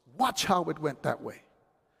 Watch how it went that way.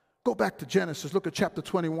 Go back to Genesis. Look at chapter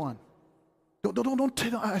 21.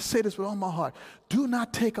 I say this with all my heart. Do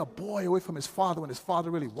not take a boy away from his father when his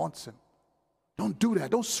father really wants him. Don't do that.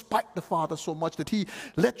 Don't spite the father so much that he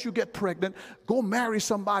lets you get pregnant, go marry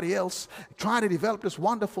somebody else, try to develop this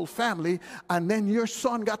wonderful family, and then your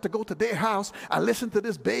son got to go to their house and listen to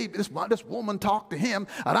this baby, this woman talk to him,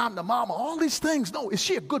 and I'm the mama. All these things. No, is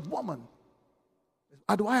she a good woman?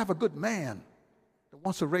 Or do I have a good man that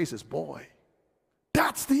wants to raise his boy?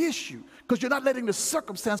 That's the issue, because you're not letting the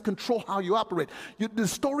circumstance control how you operate. The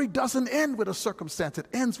story doesn't end with a circumstance. It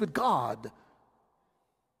ends with God.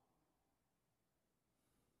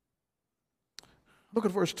 Look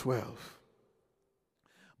at verse 12.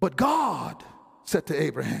 But God said to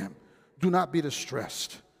Abraham, do not be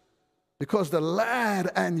distressed, because the lad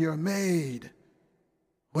and your maid,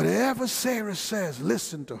 whatever Sarah says,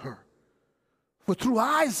 listen to her. For through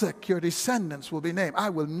Isaac your descendants will be named. I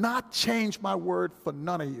will not change my word for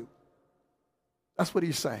none of you. That's what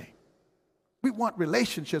he's saying. We want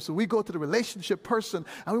relationships, so we go to the relationship person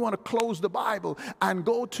and we want to close the Bible and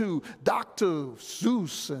go to Dr.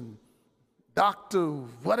 Zeus and Dr.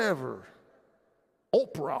 whatever,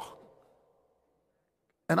 Oprah,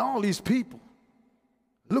 and all these people.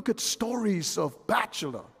 Look at stories of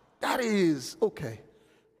Bachelor. That is, okay,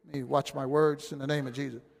 let me watch my words in the name of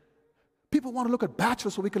Jesus. People want to look at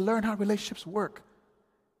Bachelor so we can learn how relationships work.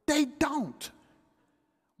 They don't.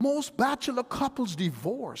 Most Bachelor couples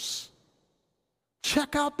divorce.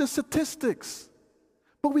 Check out the statistics.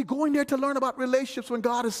 But we're going there to learn about relationships when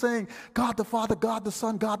God is saying, God the Father, God the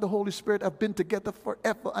Son, God the Holy Spirit have been together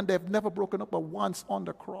forever, and they've never broken up but once on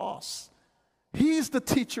the cross. He's the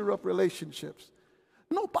teacher of relationships.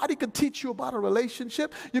 Nobody can teach you about a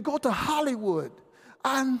relationship. You go to Hollywood,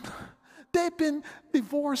 and they've been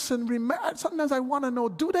divorced and remarried. Sometimes I want to know,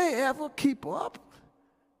 do they ever keep up?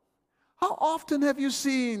 How often have you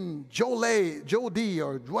seen Jodie,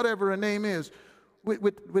 or whatever her name is,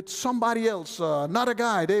 with somebody else, not a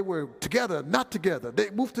guy? They were together, not together.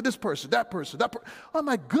 They moved to this person, that person, that person. Oh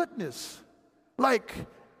my goodness. Like,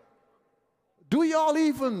 do y'all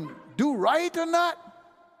even do right or not?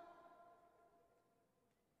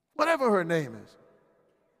 Whatever her name is.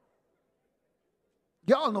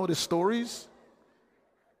 Y'all know the stories.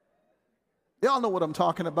 Y'all know what I'm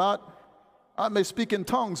talking about. I may speak in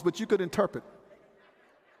tongues, but you could interpret.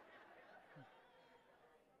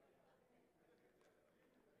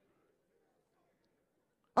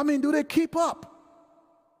 I mean, do they keep up?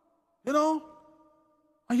 You know?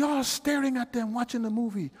 And y'all are staring at them watching the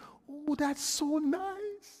movie. Oh, that's so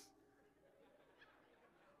nice.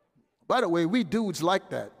 By the way, we dudes like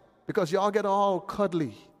that because y'all get all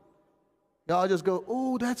cuddly. Y'all just go,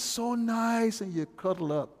 oh, that's so nice, and you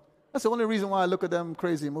cuddle up. That's the only reason why I look at them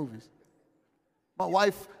crazy movies. My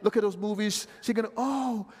wife, look at those movies, she gonna,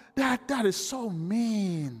 oh, that is so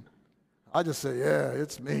mean. I just say, yeah,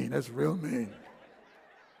 it's mean, it's real mean.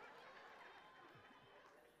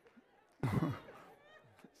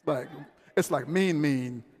 It's like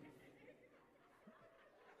mean.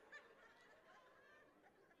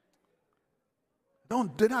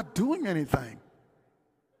 They're not doing anything.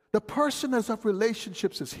 The person that's of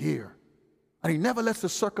relationships is here. And he never lets the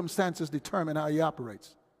circumstances determine how he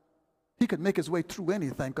operates. He could make his way through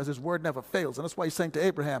anything because his word never fails. And that's why he's saying to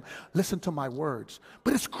Abraham, listen to my words.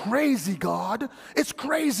 But it's crazy, God. It's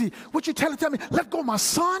crazy. What you tell me, let go of my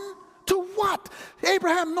son? To what?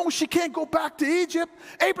 Abraham knows she can't go back to Egypt.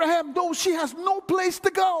 Abraham knows she has no place to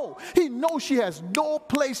go. He knows she has no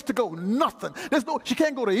place to go. Nothing. She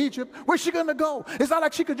can't go to Egypt. Where's she going to go? It's not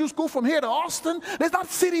like she could just go from here to Austin. There's not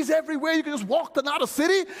cities everywhere. You can just walk to another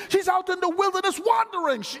city. She's out in the wilderness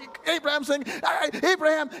wandering.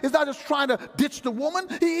 Abraham is not just trying to ditch the woman.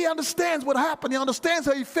 He understands what happened. He understands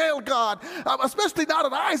how he failed God. Especially now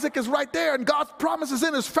that Isaac is right there and God's promise is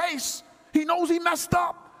in his face. He knows he messed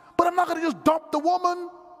up. But I'm not going to just dump the woman.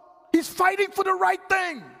 He's fighting for the right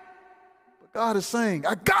thing. But God is saying,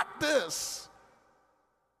 I got this.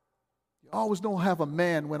 You always don't have a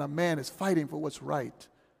man when a man is fighting for what's right.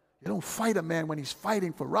 You don't fight a man when he's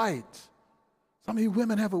fighting for right. Some of you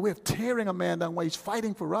women have a way of tearing a man down when he's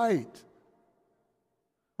fighting for right.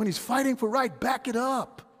 When he's fighting for right, back it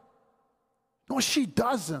up. No, she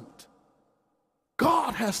doesn't.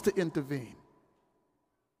 God has to intervene.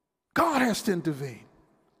 God has to intervene.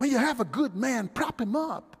 When you have a good man, prop him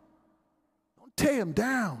up. Don't tear him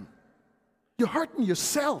down. You're hurting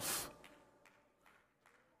yourself.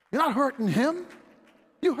 You're not hurting him.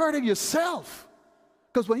 You're hurting yourself.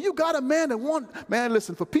 Because when you got a man that man,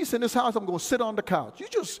 listen, for peace in this house, I'm going to sit on the couch. You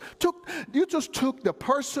just took the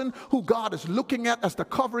person who God is looking at as the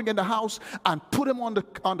covering in the house and put him on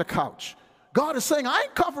the couch. God is saying, I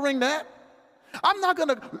ain't covering that. I'm not going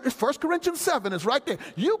to, 1 Corinthians 7 is right there.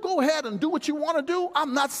 You go ahead and do what you want to do.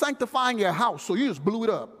 I'm not sanctifying your house, so you just blew it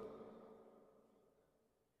up.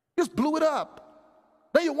 Just blew it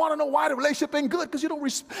up. Then you want to know why the relationship ain't good, because you don't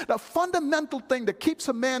respect. The fundamental thing that keeps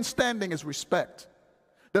a man standing is respect.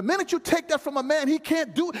 The minute you take that from a man, he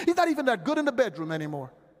can't do it. He's not even that good in the bedroom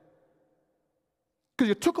anymore. Because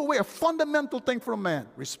you took away a fundamental thing from a man,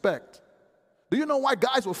 respect. Do you know why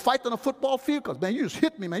guys will fight on a football field? Because, man, you just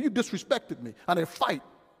hit me, man. You disrespected me. And they fight.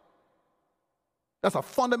 That's a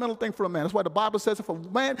fundamental thing for a man. That's why the Bible says if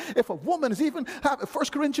a woman is even,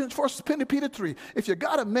 1 Peter 3, if you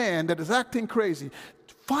got a man that is acting crazy,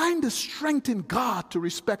 find the strength in God to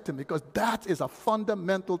respect him, because that is a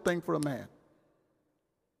fundamental thing for a man.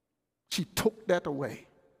 She took that away,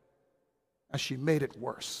 and she made it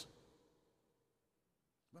worse.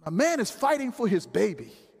 When a man is fighting for his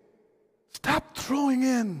baby, stop throwing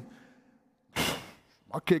in,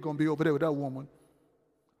 my kid gonna be over there with that woman.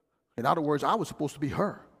 In other words, I was supposed to be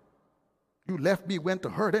her. You left me, went to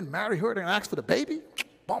her, then marry her, then ask for the baby?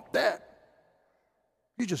 Bump that.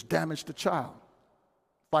 You just damaged the child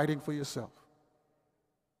fighting for yourself.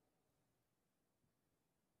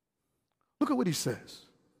 Look at what he says.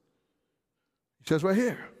 He says right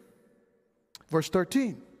here, verse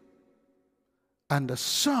 13, and the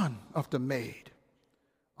son of the maid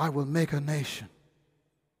I will make a nation,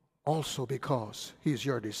 also because he is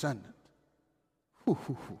your descendant.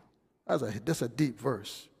 That's a deep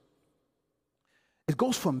verse. It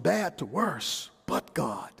goes from bad to worse, but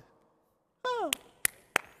God. Oh.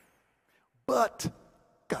 But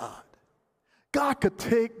God. God could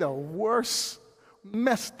take the worst,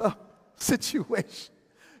 messed up situation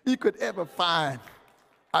you could ever find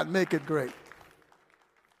and make it great.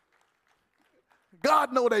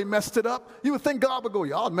 God know they messed it up. You would think God would go,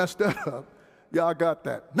 y'all messed that up. Y'all got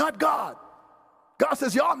that. Not God. God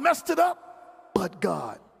says, y'all messed it up, but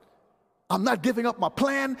God. I'm not giving up my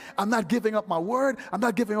plan. I'm not giving up my word. I'm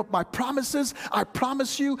not giving up my promises. I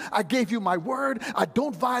promise you, I gave you my word. I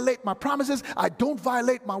don't violate my promises. I don't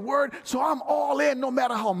violate my word. So I'm all in. No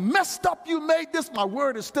matter how messed up you made this, my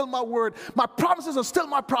word is still my word. My promises are still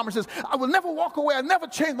my promises. I will never walk away. I never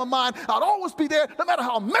change my mind. I'll always be there. No matter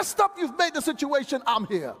how messed up you've made the situation, I'm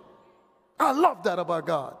here. I love that about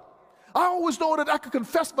God. I always know that I can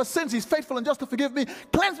confess my sins. He's faithful and just to forgive me.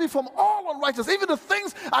 Cleanse me from all unrighteousness. Even the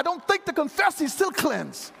things I don't think to confess, he still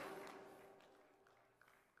cleanses.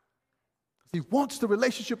 He wants the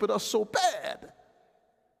relationship with us so bad.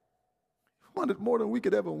 He wanted it more than we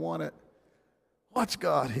could ever want it. Watch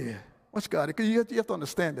God here. Watch God. Because you have to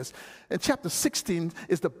understand this. And chapter 16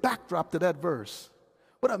 is the backdrop to that verse.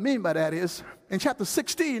 What I mean by that is, in chapter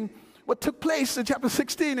 16, what took place in chapter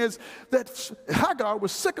 16 is that Hagar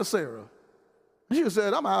was sick of Sarah. She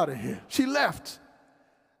said, I'm out of here. She left.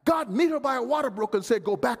 God met her by a water brook and said,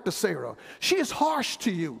 go back to Sarah. She is harsh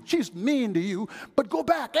to you. She's mean to you, but go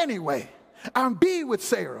back anyway and be with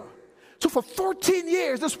Sarah. So for 14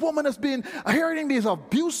 years, this woman has been hearing these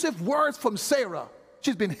abusive words from Sarah.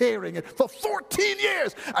 She's been hearing it for 14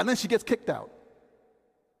 years, and then she gets kicked out.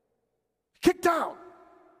 Kicked out.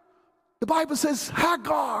 The Bible says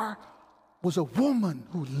Hagar was a woman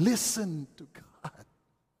who listened to God.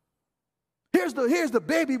 Here's the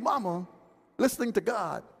baby mama listening to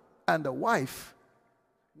God, and the wife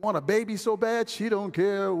want a baby so bad she don't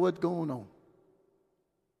care what's going on.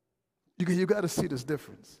 You got to see this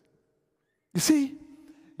difference. You see,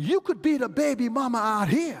 you could be the baby mama out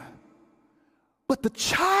here, but the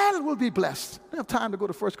child will be blessed. I don't have time to go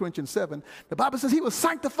to 1 Corinthians 7. The Bible says he will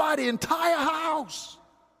sanctify the entire house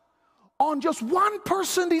on just one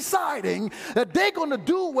person deciding that they're going to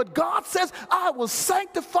do what God says. I will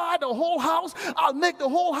sanctify the whole house. I'll make the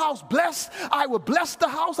whole house blessed. I will bless the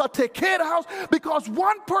house. I'll take care of the house. Because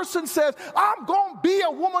one person says, I'm going to be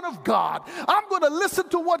a woman of God. I'm going to listen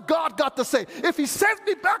to what God got to say. If he sends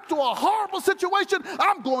me back to a horrible situation,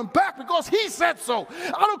 I'm going back because he said so.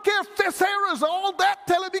 I don't care if Sarah is all that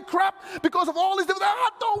telling me crap because of all these different things. I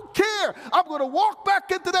don't care. I'm going to walk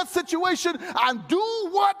back into that situation and do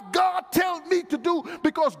what God tells me to do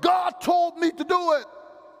because God told me to do it.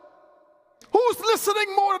 Who's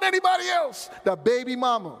listening more than anybody else? The baby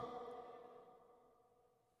mama.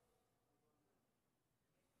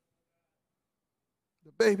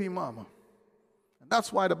 The baby mama. And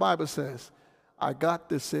that's why the Bible says, I got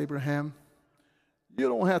this, Abraham. You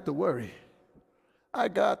don't have to worry. I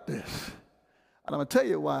got this. And I'm going to tell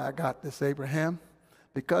you why I got this, Abraham.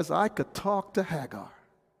 Because I could talk to Hagar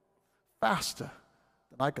faster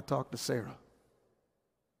than I could talk to Sarah.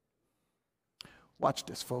 Watch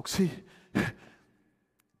this, folks.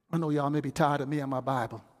 I know y'all may be tired of me and my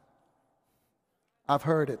Bible. I've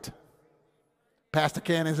heard it. Pastor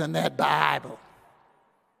Ken is in that Bible.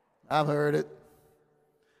 I've heard it.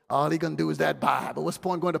 All he's going to do is that Bible. What's the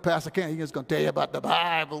point going to Pastor Ken? He's just going to tell you about the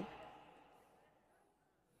Bible.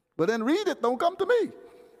 But then read it. Don't come to me.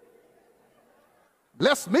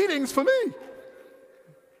 Less meetings for me.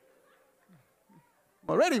 I'm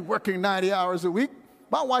already working 90 hours a week.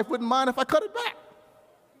 My wife wouldn't mind if I cut it back.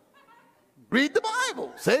 Read the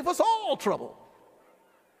Bible. Save us all trouble.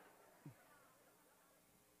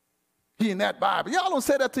 He in that Bible. Y'all don't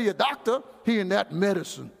say that to your doctor. He in that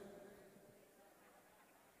medicine.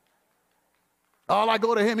 All I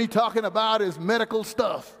go to him, he talking about is medical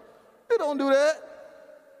stuff. You don't do that.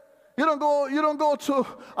 You don't go to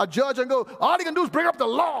a judge and go, all he can do is bring up the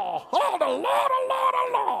law. Oh, the law, the law,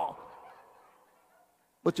 the law.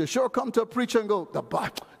 But you sure come to a preacher and go, the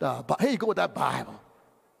Bible, here you go with that Bible.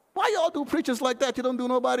 Why y'all do preachers like that? You don't do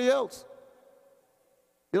nobody else.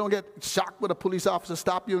 You don't get shocked when a police officer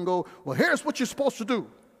stop you and go, well, here's what you're supposed to do.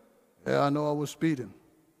 Yeah, I know I was speeding.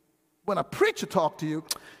 When a preacher talk to you,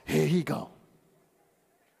 here he go.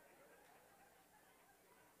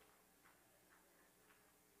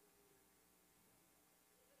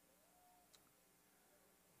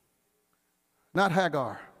 Not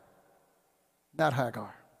Hagar. Not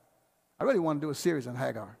Hagar. I really want to do a series on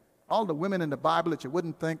Hagar. All the women in the Bible that you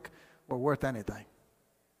wouldn't think were worth anything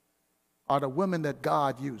are the women that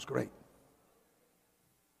God used great.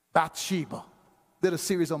 Bathsheba. Did a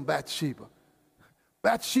series on Bathsheba.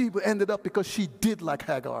 Bathsheba ended up because she did like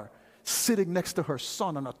Hagar, sitting next to her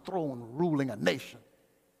son on a throne, ruling a nation.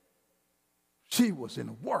 She was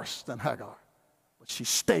in worse than Hagar, but she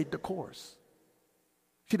stayed the course.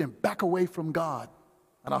 She didn't back away from God.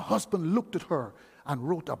 And her husband looked at her and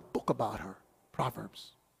wrote a book about her,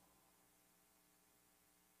 Proverbs.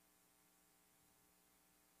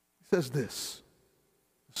 He says this,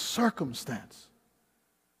 circumstance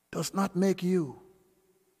does not make you.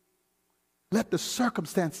 Let the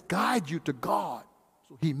circumstance guide you to God,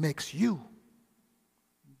 so he makes you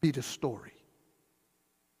be the story.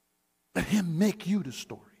 Let him make you the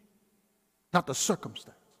story, not the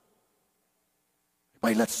circumstance.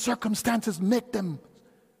 But let circumstances make them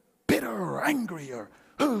bitter or angry or,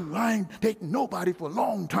 oh, I ain't dating nobody for a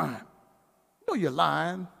long time. No, you're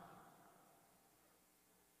lying.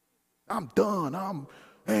 I'm done.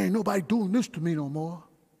 Ain't nobody doing this to me no more.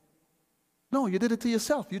 No, you did it to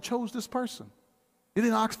yourself. You chose this person. You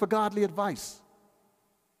didn't ask for godly advice.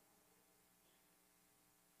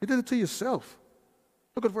 You did it to yourself.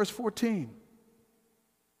 Look at verse 14.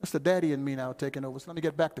 That's the daddy in me now taking over. So let me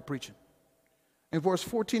get back to preaching. In verse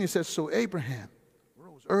 14, he says, so Abraham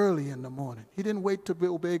rose early in the morning. He didn't wait to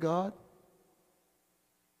obey God.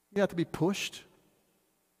 He had to be pushed.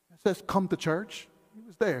 It says, come to church. He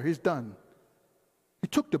was there. He's done. He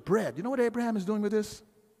took the bread. You know what Abraham is doing with this?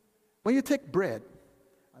 When you take bread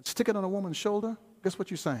and stick it on a woman's shoulder, guess what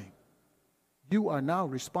you're saying? You are now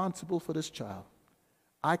responsible for this child.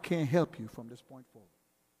 I can't help you from this point forward.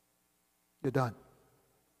 You're done.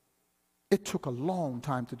 It took a long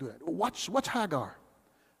time to do that. Watch Hagar.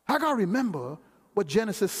 Hagar, remember what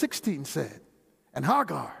Genesis 16 said. And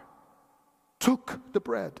Hagar took the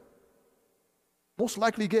bread. Most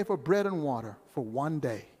likely gave her bread and water for one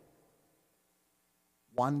day.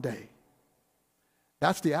 One day.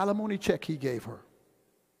 That's the alimony check he gave her.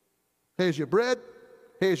 Here's your bread,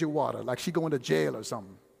 here's your water, like she going to jail or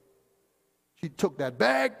something. She took that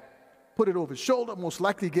bag, put it over his shoulder, most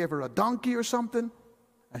likely gave her a donkey or something,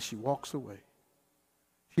 and she walks away.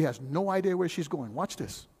 She has no idea where she's going. Watch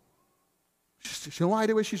this. She has no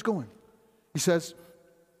idea where she's going. He says,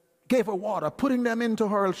 gave her water, putting them into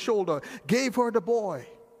her shoulder, gave her the boy.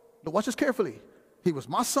 But watch this carefully. He was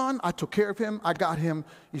my son. I took care of him. I got him.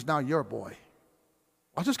 He's now your boy.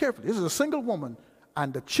 Watch this carefully. This is a single woman,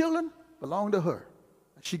 and the children belong to her.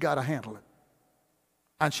 She got to handle it.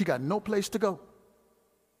 And she got no place to go.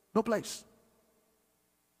 No place.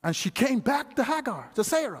 And she came back to Hagar, to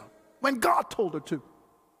Sarah, when God told her to.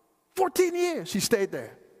 14 years she stayed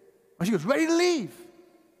there. And she was ready to leave.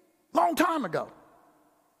 Long time ago.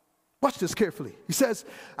 Watch this carefully. He says,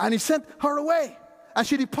 and he sent her away. And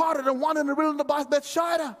she departed and wandered in the river of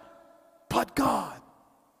Bethsaida. But God,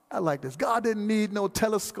 I like this. God didn't need no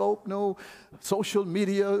telescope, no social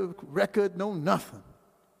media record, no nothing.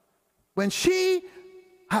 When she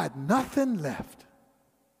had nothing left,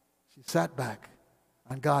 she sat back,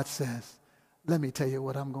 and God says, let me tell you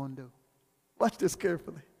what I'm going to do. Watch this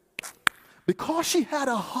carefully. Because she had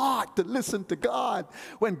a heart to listen to God,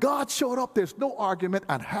 when God showed up, there's no argument,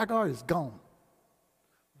 and Hagar is gone.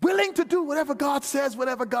 Willing to do whatever God says,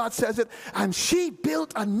 whenever God says it. And she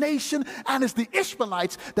built a nation, and it's the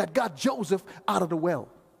Ishmaelites that got Joseph out of the well.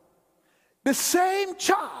 The same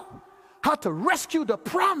child had to rescue the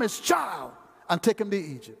promised child and take him to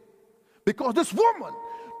Egypt. Because this woman,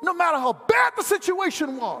 no matter how bad the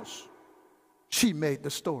situation was, she made the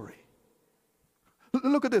story.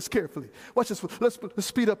 Look at this carefully. Watch this. Let's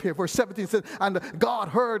speed up here. Verse 17 says, and God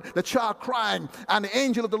heard the child crying, and the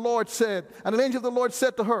angel of the Lord said,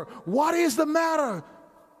 to her, what is the matter?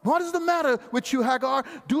 What is the matter with you, Hagar?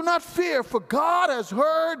 Do not fear, for God has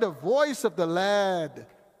heard the voice of the lad.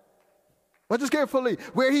 Watch this carefully.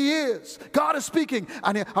 Where he is, God is speaking,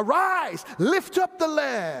 and he, arise, lift up the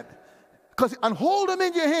lad, and hold him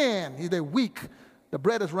in your hand. They're weak. The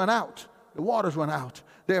bread has run out. The water's run out.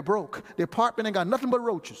 They're broke. Their apartment ain't got nothing but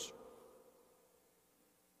roaches.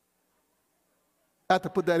 I have to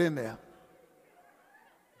put that in there.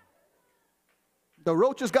 The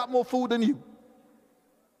roaches got more food than you.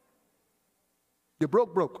 You're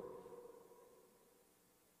broke.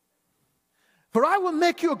 For I will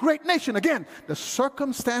make you a great nation. Again, the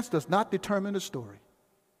circumstance does not determine the story.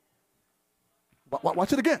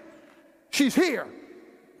 Watch it again. She's here.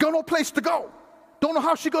 Got no place to go. Don't know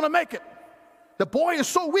how she's going to make it. The boy is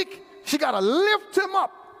so weak, she got to lift him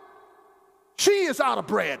up. She is out of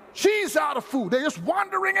bread. She's out of food. They're just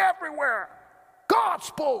wandering everywhere. God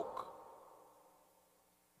spoke.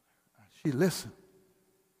 She listened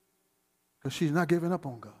because she's not giving up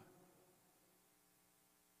on God.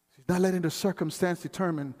 She's not letting the circumstance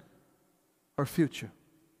determine her future.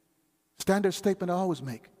 Standard statement I always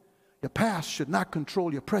make. Your past should not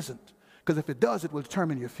control your present, because if it does, it will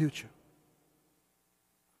determine your future.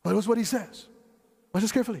 But that's what he says. Watch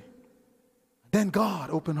this carefully. Then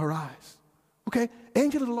God opened her eyes. Okay,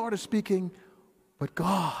 angel of the Lord is speaking, but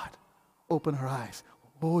God opened her eyes.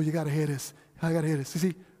 Oh, you got to hear this. I got to hear this. You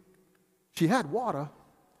see, she had water.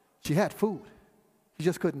 She had food. She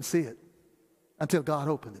just couldn't see it until God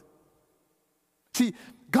opened it. See,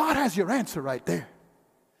 God has your answer right there.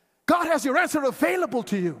 God has your answer available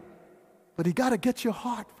to you. But he got to get your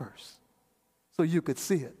heart first so you could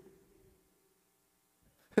see it.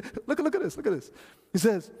 Look at this, look at this. He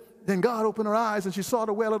says, then God opened her eyes and she saw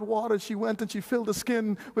the well of water. She went and she filled the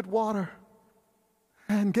skin with water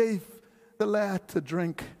and gave the lad to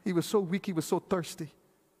drink. He was so weak, he was so thirsty.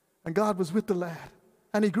 And God was with the lad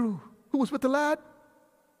and he grew. Who was with the lad?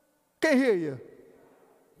 Can't hear you.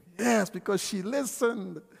 Yes, because she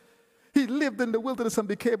listened. He lived in the wilderness and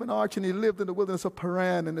became an archer, and he lived in the wilderness of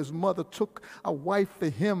Paran, and his mother took a wife for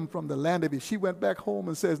him from the land of Egypt. She went back home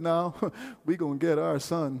and says, now, we're going to get our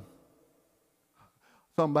son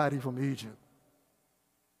somebody from Egypt,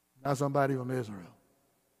 not somebody from Israel.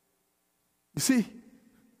 You see,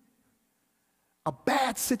 a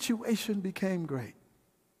bad situation became great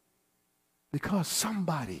because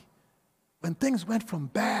somebody, when things went from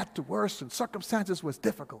bad to worse and circumstances was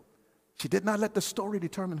difficult, she did not let the story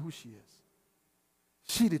determine who she is.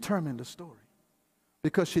 She determined the story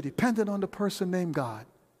because she depended on the person named God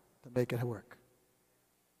to make it work.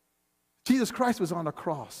 Jesus Christ was on the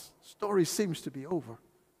cross. Story seems to be over.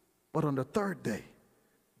 But on the third day,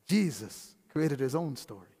 Jesus created his own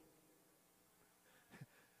story.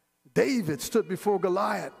 David stood before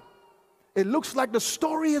Goliath. It looks like the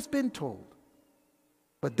story has been told.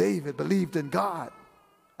 But David believed in God,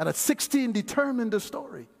 and at 16 determined the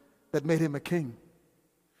story that made him a king.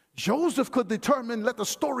 Joseph could let the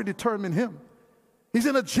story determine him. He's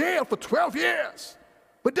in a jail for 12 years,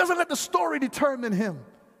 but doesn't let the story determine him.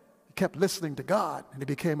 He kept listening to God, and he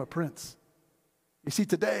became a prince. You see,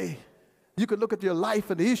 today, you could look at your life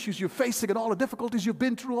and the issues you're facing and all the difficulties you've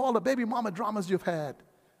been through, all the baby mama dramas you've had.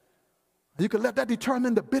 You could let that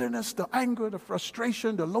determine the bitterness, the anger, the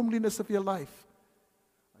frustration, the loneliness of your life.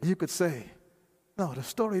 You could say, no, the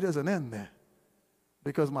story doesn't end there,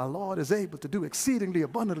 because my Lord is able to do exceedingly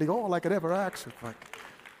abundantly all I could ever ask or think.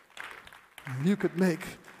 And you could make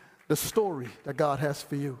the story that God has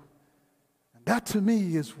for you. And that to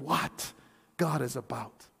me is what God is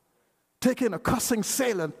about. Taking a cussing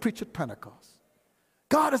sailor and preach at Pentecost.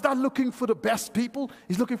 God is not looking for the best people.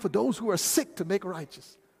 He's looking for those who are sick to make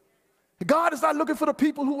righteous. God is not looking for the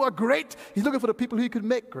people who are great. He's looking for the people who he can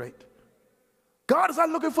make great. God is not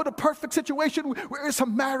looking for the perfect situation where it's a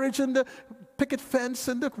marriage and the picket fence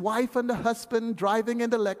and the wife and the husband driving in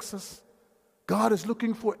the Lexus. God is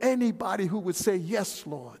looking for anybody who would say, yes,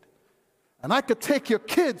 Lord. And I could take your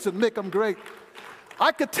kids and make them great.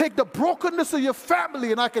 I could take the brokenness of your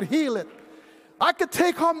family and I could heal it. I could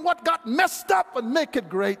take on what got messed up and make it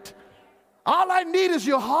great. All I need is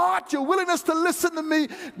your heart, your willingness to listen to me,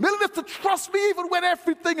 willingness to trust me even when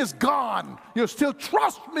everything is gone. You still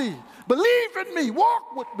trust me, believe in me,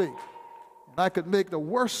 walk with me. And I could make the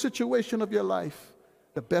worst situation of your life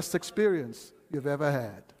the best experience you've ever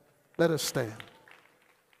had. Let us stand.